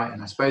own right.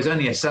 And I suppose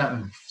only a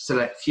certain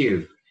select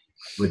few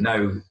would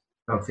know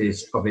of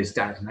his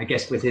dad. And I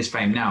guess with his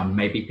fame now,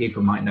 maybe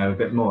people might know a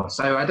bit more.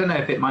 So I don't know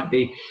if it might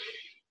be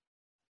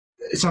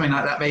something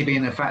like that, maybe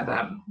in the fact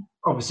that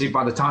obviously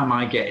by the time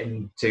I get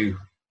into,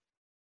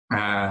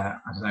 I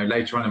don't know,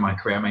 later on in my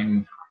career, I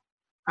mean,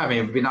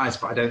 it would be nice,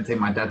 but I don't think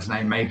my dad's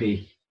name may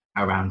be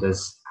around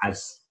as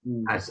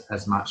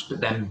much. But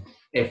then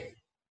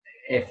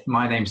if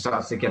my name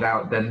starts to get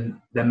out,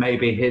 then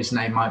maybe his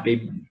name might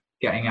be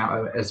getting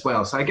out as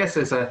well. So I guess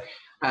there's a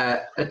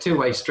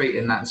two-way street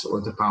in that sort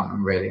of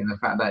department, really. And the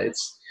fact that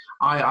it's,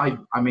 I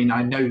mean,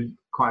 I know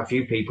quite a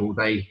few people,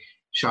 they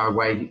shy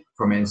away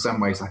from it in some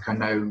ways. Like I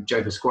know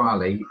Joe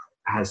Pasquale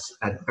has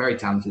a very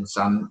talented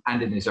son,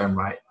 and in his own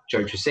right,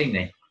 Joe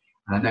Trissini.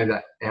 And I know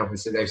that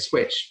obviously they've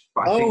switched,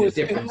 but I think the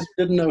difference. I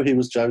didn't know he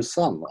was Joe's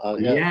son.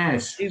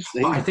 Yes,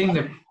 but I think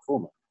that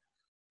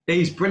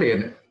he's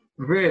brilliant,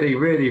 really,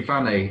 really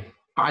funny.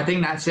 But I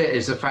think that's it,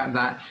 is the fact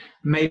that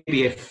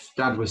maybe if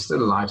Dad was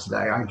still alive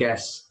today, I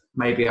guess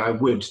maybe I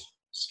would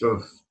sort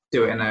of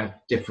do it in a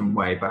different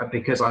way. But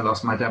because I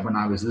lost my dad when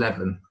I was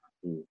 11,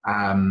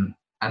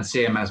 and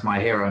see him as my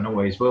hero and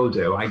always will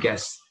do, I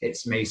guess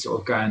it's me sort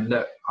of going,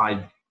 look,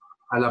 I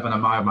love and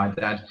admire my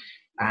dad,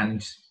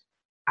 and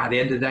at the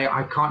end of the day,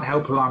 I can't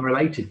help who I'm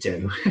related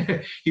to.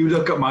 You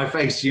look at my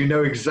face, you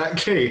know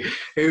exactly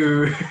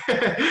who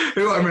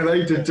I'm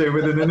related to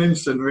within an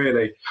instant,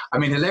 really. I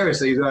mean,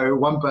 hilariously, though,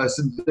 one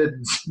person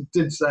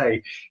did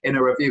say in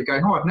a review,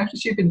 going, "Oh, I've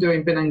noticed you've been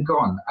doing Been and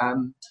Gone.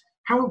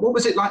 What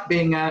was it like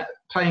being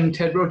playing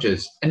Ted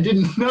Rogers?" And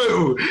didn't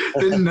know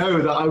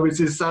that I was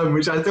his son,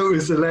 which I thought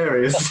was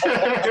hilarious.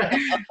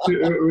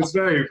 It was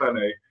very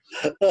funny.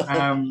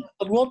 At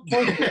what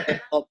point did you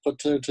not put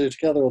two and two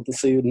together on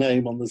the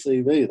name on the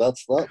CV?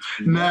 That's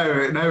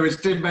No,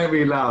 it did make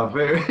me laugh.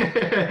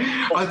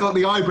 I thought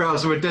the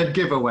eyebrows were a dead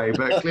giveaway,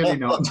 but clearly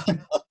not.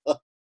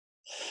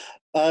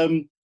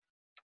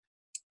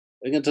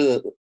 We get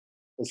to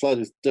a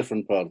slightly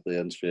different part of the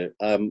interview.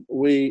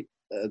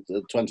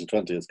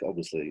 2020 has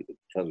obviously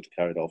tragically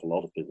carried off a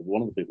lot of people.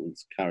 One of the people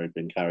who's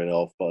been carried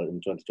off in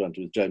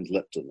 2020 was James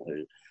Lipton,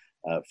 who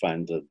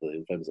founded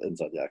the famous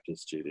Inside the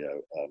Actors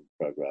Studio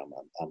program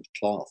and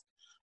class.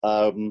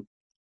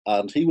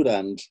 And he would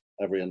end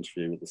every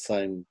interview with the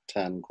same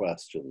 10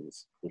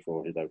 questions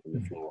before he'd open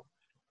the floor.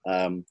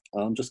 I've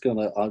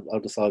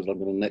decided I'm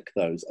going to nick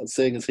those.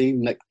 Seeing as he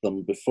nicked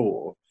them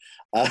before,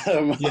 I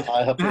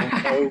have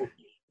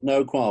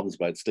no qualms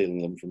about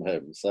stealing them from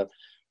him. So,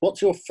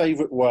 what's your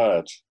favourite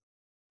word?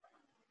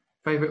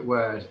 Favourite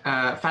word?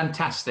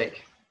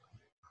 Fantastic.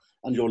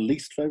 And your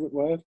least favourite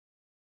word?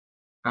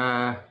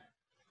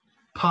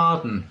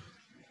 Pardon.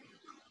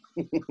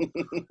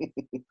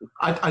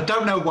 I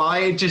don't know why,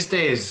 it just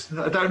is.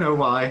 I don't know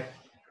why.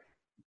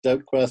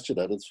 Don't question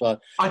it, it's fine.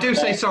 I do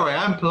say sorry,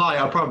 I'm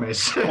polite, I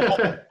promise.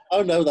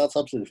 Oh no, that's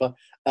absolutely fine.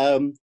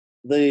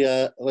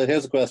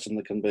 Here's a question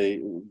that can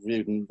be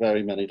viewed in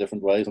very many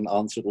different ways and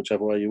answered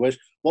whichever way you wish.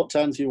 What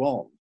turns you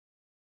on?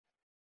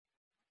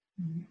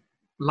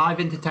 Live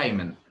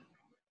entertainment.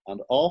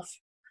 And off?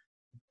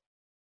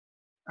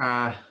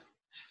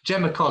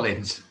 Gemma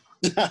Collins.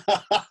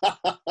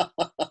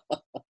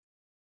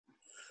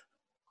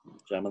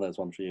 Gemma, there's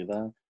one for you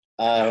there.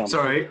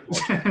 Sorry,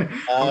 I'm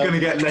going to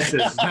get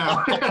letters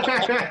now.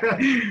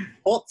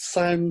 What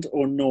sound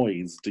or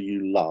noise do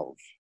you love?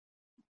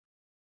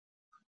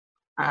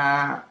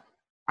 I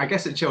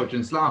guess at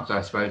children's laughter,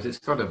 I suppose. It's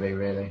got to be,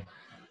 really.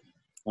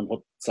 And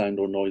what sound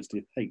or noise do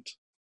you hate?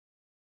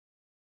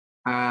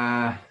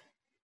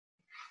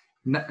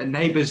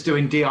 Neighbours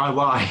doing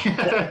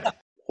DIY.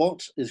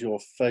 What is your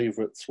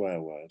favourite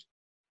swear word?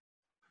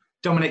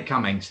 Dominic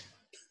Cummings.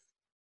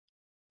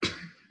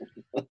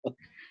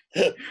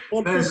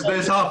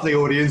 There's half the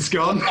audience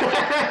gone.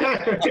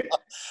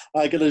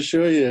 I can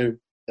assure you,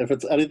 if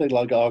it's anything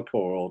like our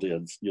core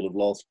audience, you'll have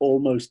lost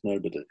almost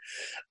nobody.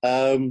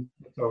 All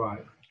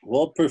right.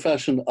 What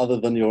profession other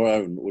than your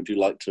own would you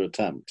like to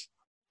attempt?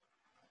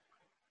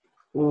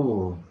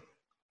 Ooh.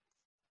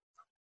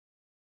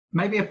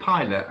 Maybe a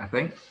pilot, I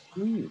think.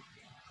 And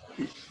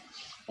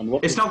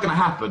it's not going to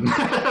happen.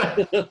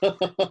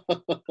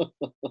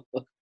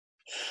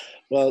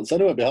 Well, it's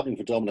only won't be happening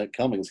for Dominic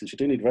Cummings because you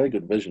do need very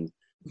good vision.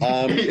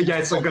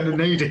 Yes, I'm going to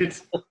need it.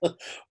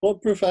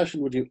 What profession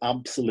would you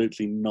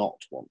absolutely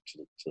not want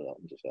to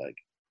undertake?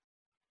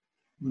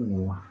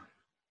 Ooh.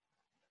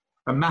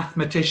 A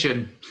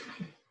mathematician.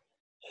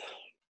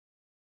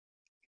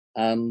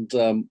 And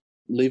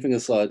leaving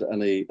aside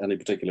any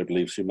particular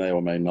beliefs you may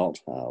or may not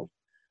have,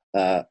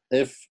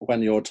 if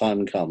when your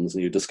time comes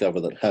and you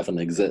discover that heaven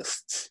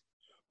exists,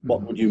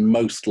 what would you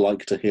most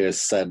like to hear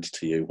said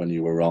to you when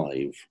you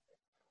arrive?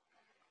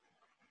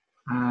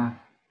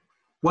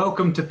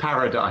 Welcome to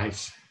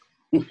paradise.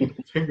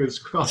 Fingers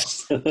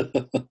crossed.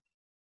 We've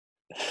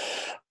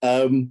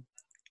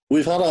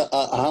had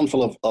a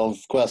handful of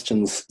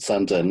questions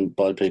sent in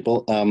by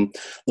people.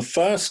 The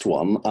first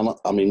one, and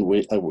I mean,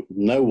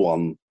 no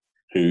one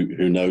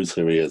who knows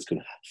who he is can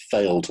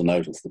fail to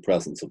notice the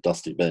presence of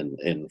Dusty Bin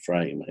in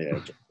frame here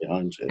just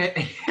behind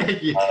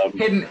you.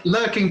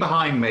 Lurking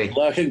behind me.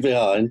 Lurking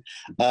behind.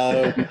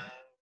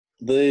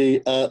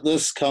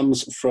 This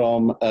comes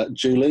from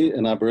Julie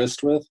in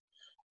Aberystwyth.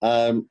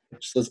 She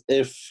says,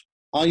 if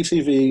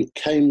ITV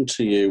came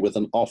to you with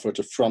an offer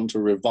to front a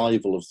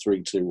revival of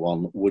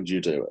 321, would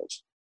you do it?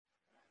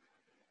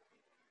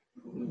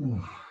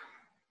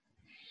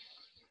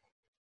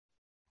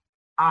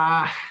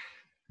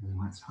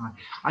 That's hard.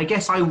 I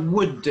guess I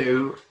would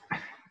do,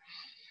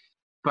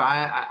 but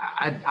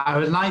I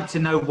would like to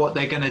know what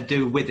they're going to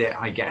do with it,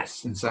 I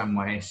guess, in some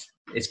ways.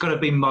 It's got to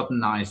be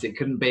modernised. It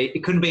couldn't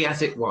be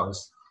as it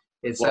was.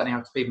 It certainly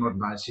has to be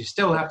modernised. You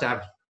still have to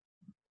have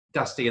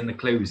Dusty and the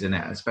Clues in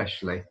it,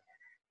 especially.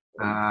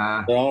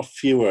 There are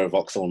fewer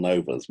Vauxhall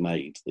Novas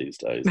made these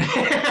days.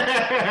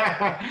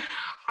 I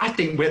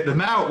think whip them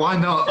out. Why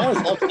not?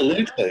 Yes,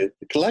 absolutely.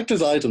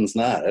 Collector's items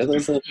now.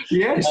 Yes.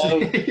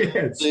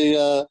 Yes.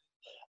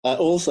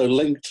 Also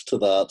linked to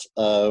that,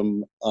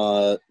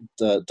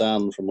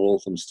 Dan from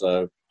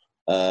Walthamstow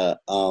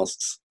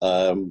asks,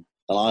 and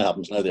I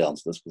happen to know the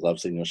answer to this because I've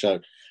seen your show,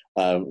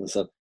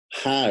 said,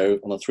 how,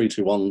 on a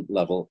 3-2-1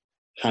 level,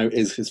 how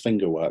is his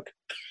finger work?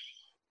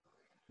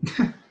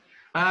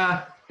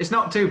 It's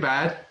not too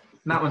bad.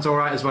 That one's all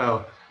right as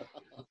well.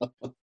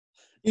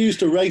 You used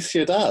to race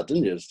your dad,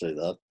 didn't you, to do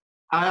that?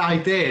 I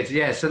did,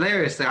 yes.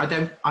 Hilariously, I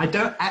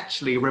don't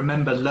actually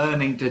remember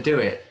learning to do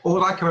it.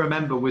 All I can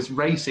remember was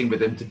racing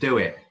with him to do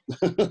it,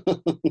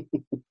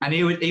 and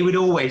he would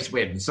always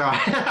win. So I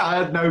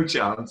had no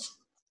chance.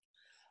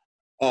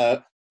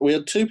 We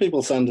had two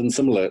people send in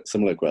similar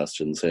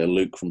questions here.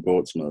 Luke from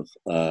Portsmouth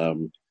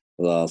was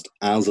asked,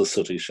 as a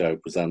Sooty Show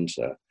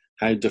presenter,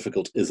 how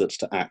difficult is it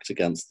to act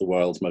against the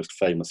world's most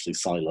famously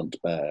silent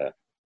bear?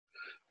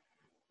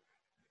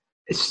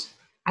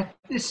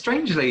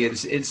 Strangely,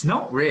 it's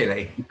not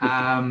really.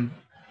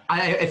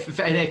 If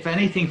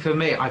anything, for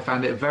me, I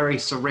found it very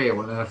surreal,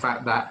 and the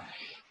fact that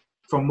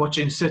from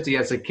watching Sooty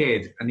as a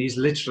kid, and he's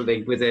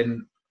literally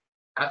within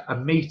a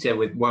metre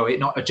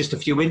not just a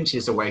few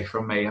inches away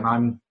from me, and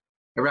I'm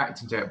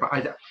reacting to it.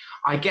 But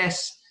I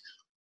guess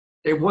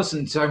it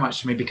wasn't so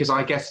much to me, because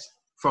I guess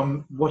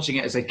from watching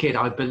it as a kid,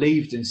 I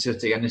believed in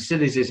Sooty, and as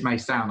silly as this may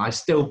sound, I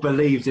still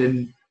believed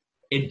in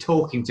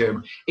talking to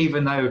him,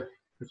 even though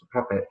it's a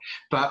puppet.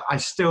 But I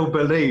still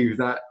believe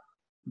that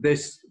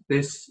this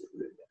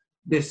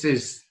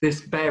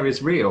bear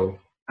is real,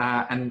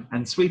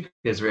 and Sweep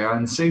is real,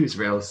 and Sue's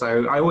real.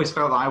 So I always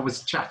felt that I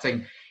was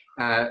chatting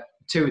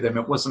to them.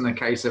 It wasn't a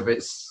case of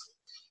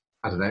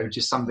I don't know,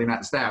 just something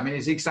that's there. I mean,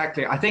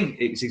 I think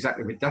it's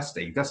exactly with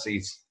Dusty.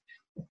 Dusty's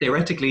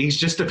theoretically he's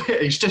just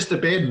a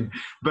bin,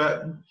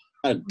 but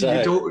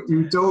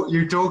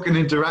you talk and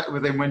interact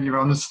with him when you're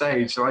on the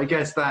stage. So I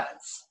guess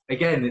that's,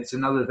 again, it's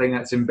another thing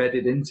that's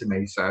embedded into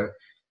me. So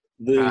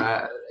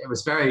it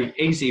was very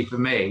easy for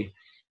me.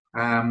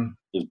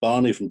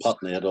 Barney from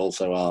Putney had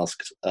also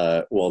asked,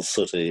 was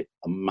Sooty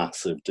a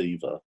massive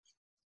diva?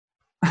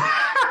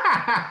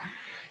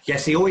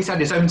 Yes, he always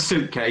had his own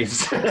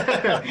suitcase.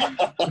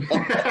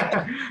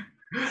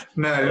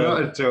 No,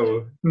 not at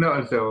all.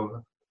 Not at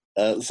all.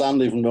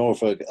 Sandy from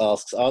Norfolk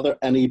asks, are there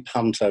any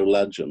panto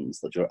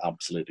legends that you're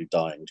absolutely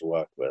dying to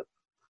work with?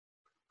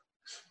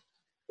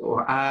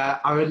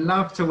 I would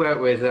love to work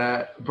with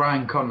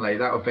Brian Conley.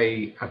 That would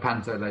be a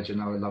panto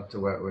legend I would love to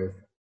work with.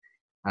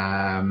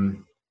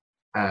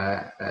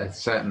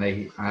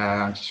 Certainly.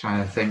 I'm just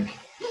trying to think.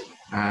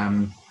 I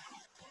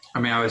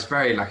mean, I was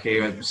very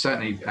lucky.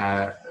 Certainly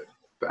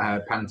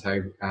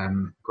panto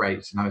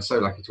greats, and I was so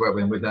lucky to work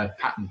with the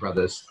Patton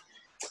brothers.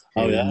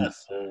 Oh,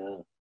 yes.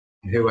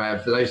 Who,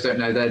 for those who don't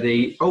know, they're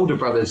the older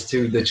brothers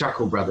to the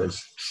Chuckle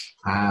brothers.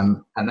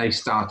 And they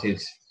started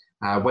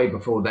way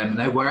before them.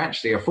 They were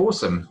actually a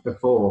foursome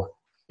before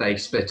they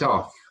split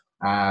off.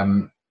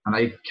 And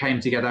they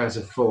came together as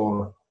a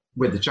four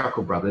with the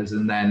Chuckle brothers,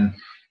 and then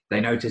they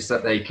noticed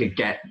that they could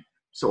get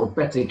sort of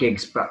better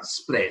gigs but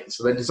split.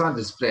 So they decided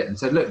to split and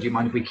said, look, do you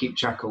mind if we keep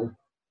Chuckle?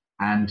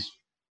 And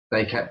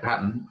they kept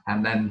Patton,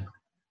 and then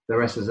the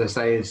rest, as I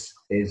say, is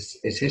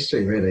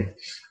history, really.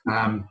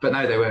 But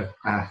no, they were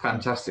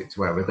fantastic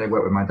to work with. They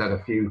worked with my dad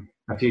a few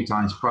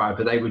times prior,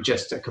 but they were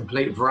just a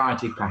complete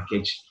variety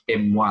package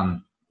in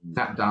one.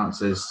 Tap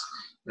dancers,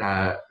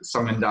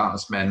 song and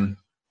dance men,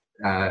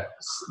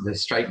 the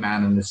straight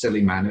man and the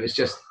silly man. It was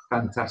just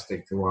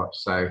fantastic to watch.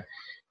 So,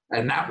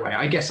 in that way,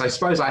 I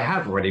suppose I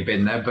have already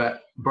been there,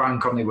 but Brian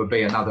Conley would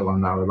be another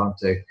one that I would love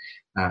to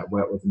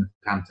work with in the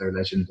panto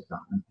legend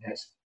department.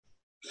 Yes.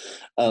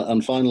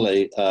 And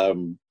finally,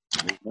 we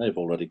may have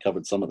already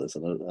covered some of this,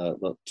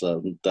 but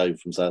Dave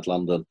from South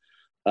London,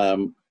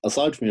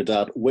 aside from your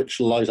dad, which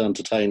light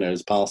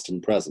entertainers, past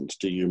and present,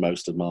 do you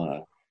most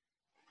admire?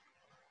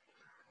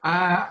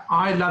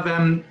 I love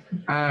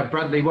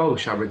Bradley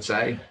Walsh, I would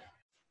say.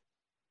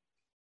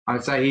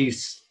 I'd say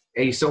he's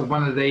sort of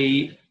one of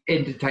the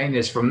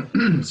entertainers from,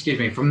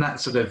 from that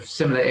sort of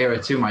similar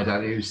era to my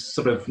dad, who's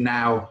sort of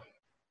now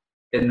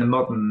in the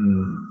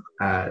modern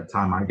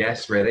time, I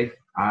guess, really.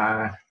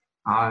 I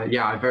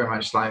very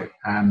much like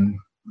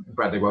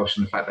Bradley Walsh,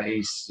 and the fact that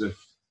he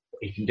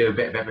can do a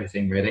bit of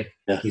everything, really.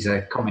 Yeah. He's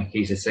a comic,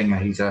 he's a singer,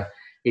 he's an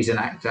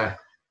actor,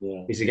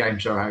 he's a game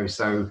show host.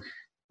 So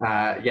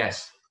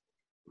yes,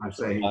 I'd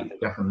say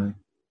definitely.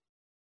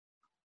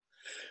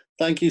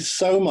 Thank you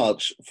so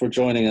much for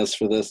joining us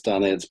for this,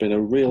 Danny. It's been a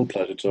real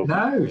pleasure talking.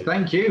 No,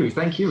 thank you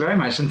very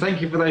much, and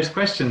thank you for those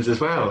questions as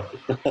well.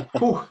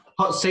 Ooh,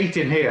 hot seat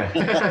in here.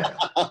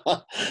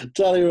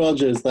 Danny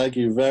Rogers, thank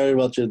you very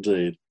much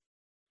indeed.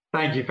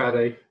 Thank you,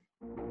 Paddy.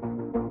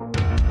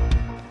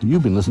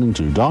 You've been listening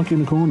to Dark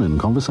Unicorn in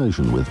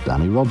Conversation with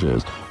Danny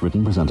Rogers,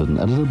 written, presented and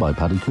edited by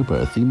Paddy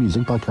Cooper, theme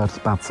music by Curtis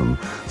Batson.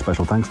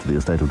 Special thanks to the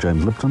estate of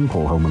James Lipton,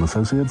 Paul Holman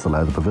Associates, the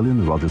Lowther Pavilion,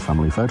 the Rogers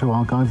Family Photo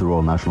Archive, the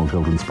Royal National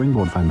Children's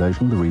Springboard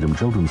Foundation, the Reedham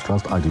Children's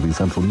Trust, ITV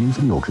Central News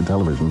and Yorkshire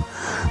Television.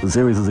 The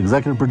series is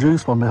executive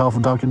produced on behalf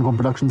of Dark Unicorn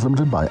Productions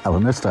Limited by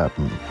Eleanor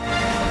Sturton.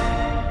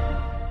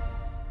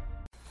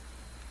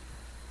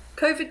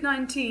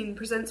 COVID-19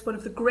 presents one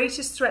of the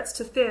greatest threats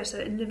to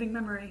theatre in living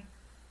memory.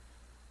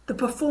 The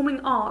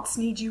performing arts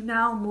need you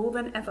now more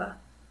than ever.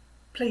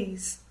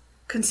 Please,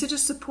 consider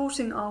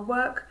supporting our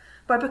work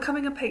by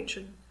becoming a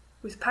patron,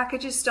 with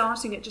packages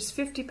starting at just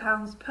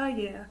 £50 per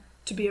year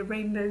to be a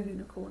rainbow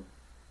unicorn.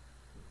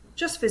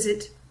 Just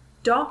visit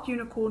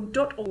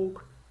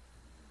darkunicorn.org.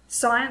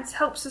 Science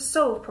helps us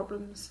solve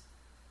problems.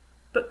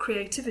 but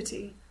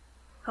creativity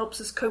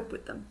helps us cope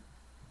with them.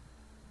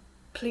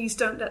 Please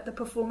don't let the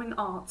performing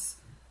arts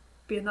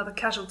be another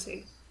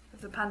casualty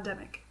of the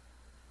pandemic.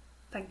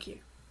 Thank you.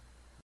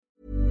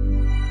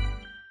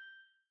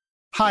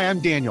 Hi, I'm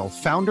Daniel,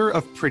 founder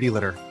of Pretty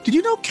Litter. Did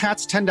you know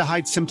cats tend to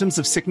hide symptoms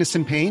of sickness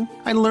and pain?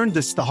 I learned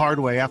this the hard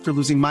way after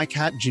losing my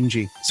cat,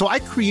 Gingy. So I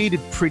created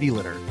Pretty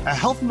Litter, a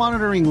health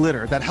monitoring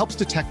litter that helps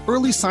detect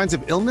early signs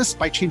of illness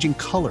by changing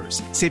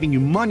colors, saving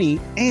you money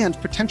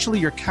and potentially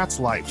your cat's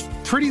life.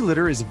 Pretty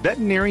Litter is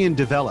veterinarian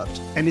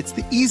developed, and it's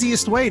the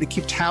easiest way to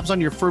keep tabs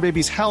on your fur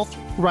baby's health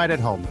right at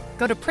home.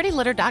 Go to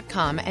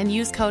prettylitter.com and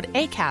use code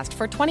ACAST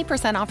for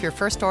 20% off your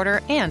first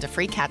order and a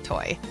free cat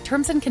toy.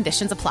 Terms and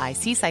conditions apply.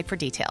 See site for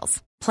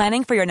details.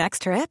 Planning for your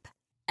next trip?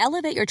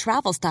 Elevate your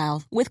travel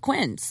style with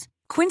Quince.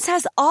 Quince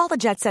has all the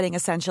jet-setting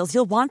essentials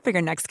you'll want for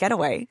your next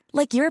getaway,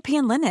 like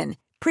European linen,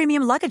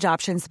 premium luggage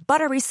options,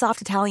 buttery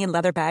soft Italian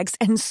leather bags,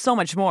 and so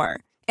much more.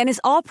 And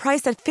is all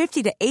priced at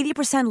 50 to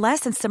 80%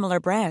 less than similar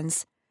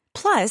brands.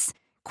 Plus,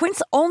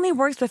 Quince only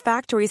works with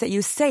factories that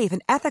use safe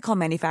and ethical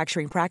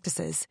manufacturing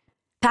practices.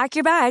 Pack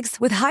your bags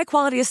with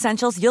high-quality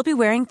essentials you'll be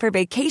wearing for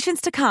vacations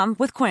to come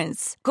with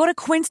Quince. Go to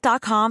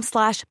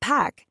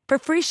quince.com/pack for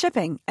free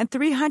shipping and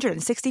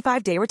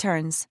 365-day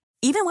returns.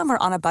 Even when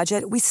we're on a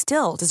budget, we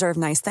still deserve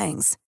nice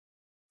things.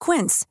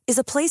 Quince is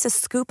a place to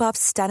scoop up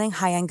stunning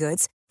high-end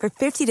goods for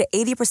 50 to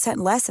 80%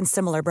 less than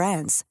similar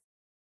brands.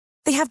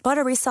 They have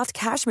buttery soft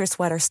cashmere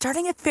sweaters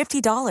starting at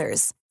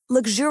 $50,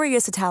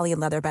 luxurious Italian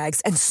leather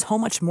bags, and so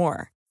much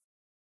more.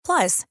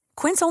 Plus,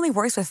 Quince only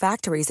works with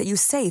factories that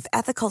use safe,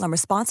 ethical, and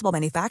responsible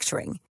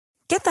manufacturing.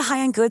 Get the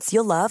high-end goods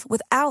you'll love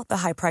without the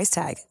high price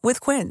tag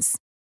with Quince.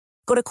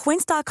 Go to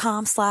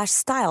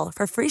quince.com/style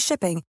for free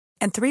shipping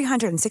and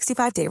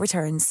 365-day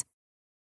returns.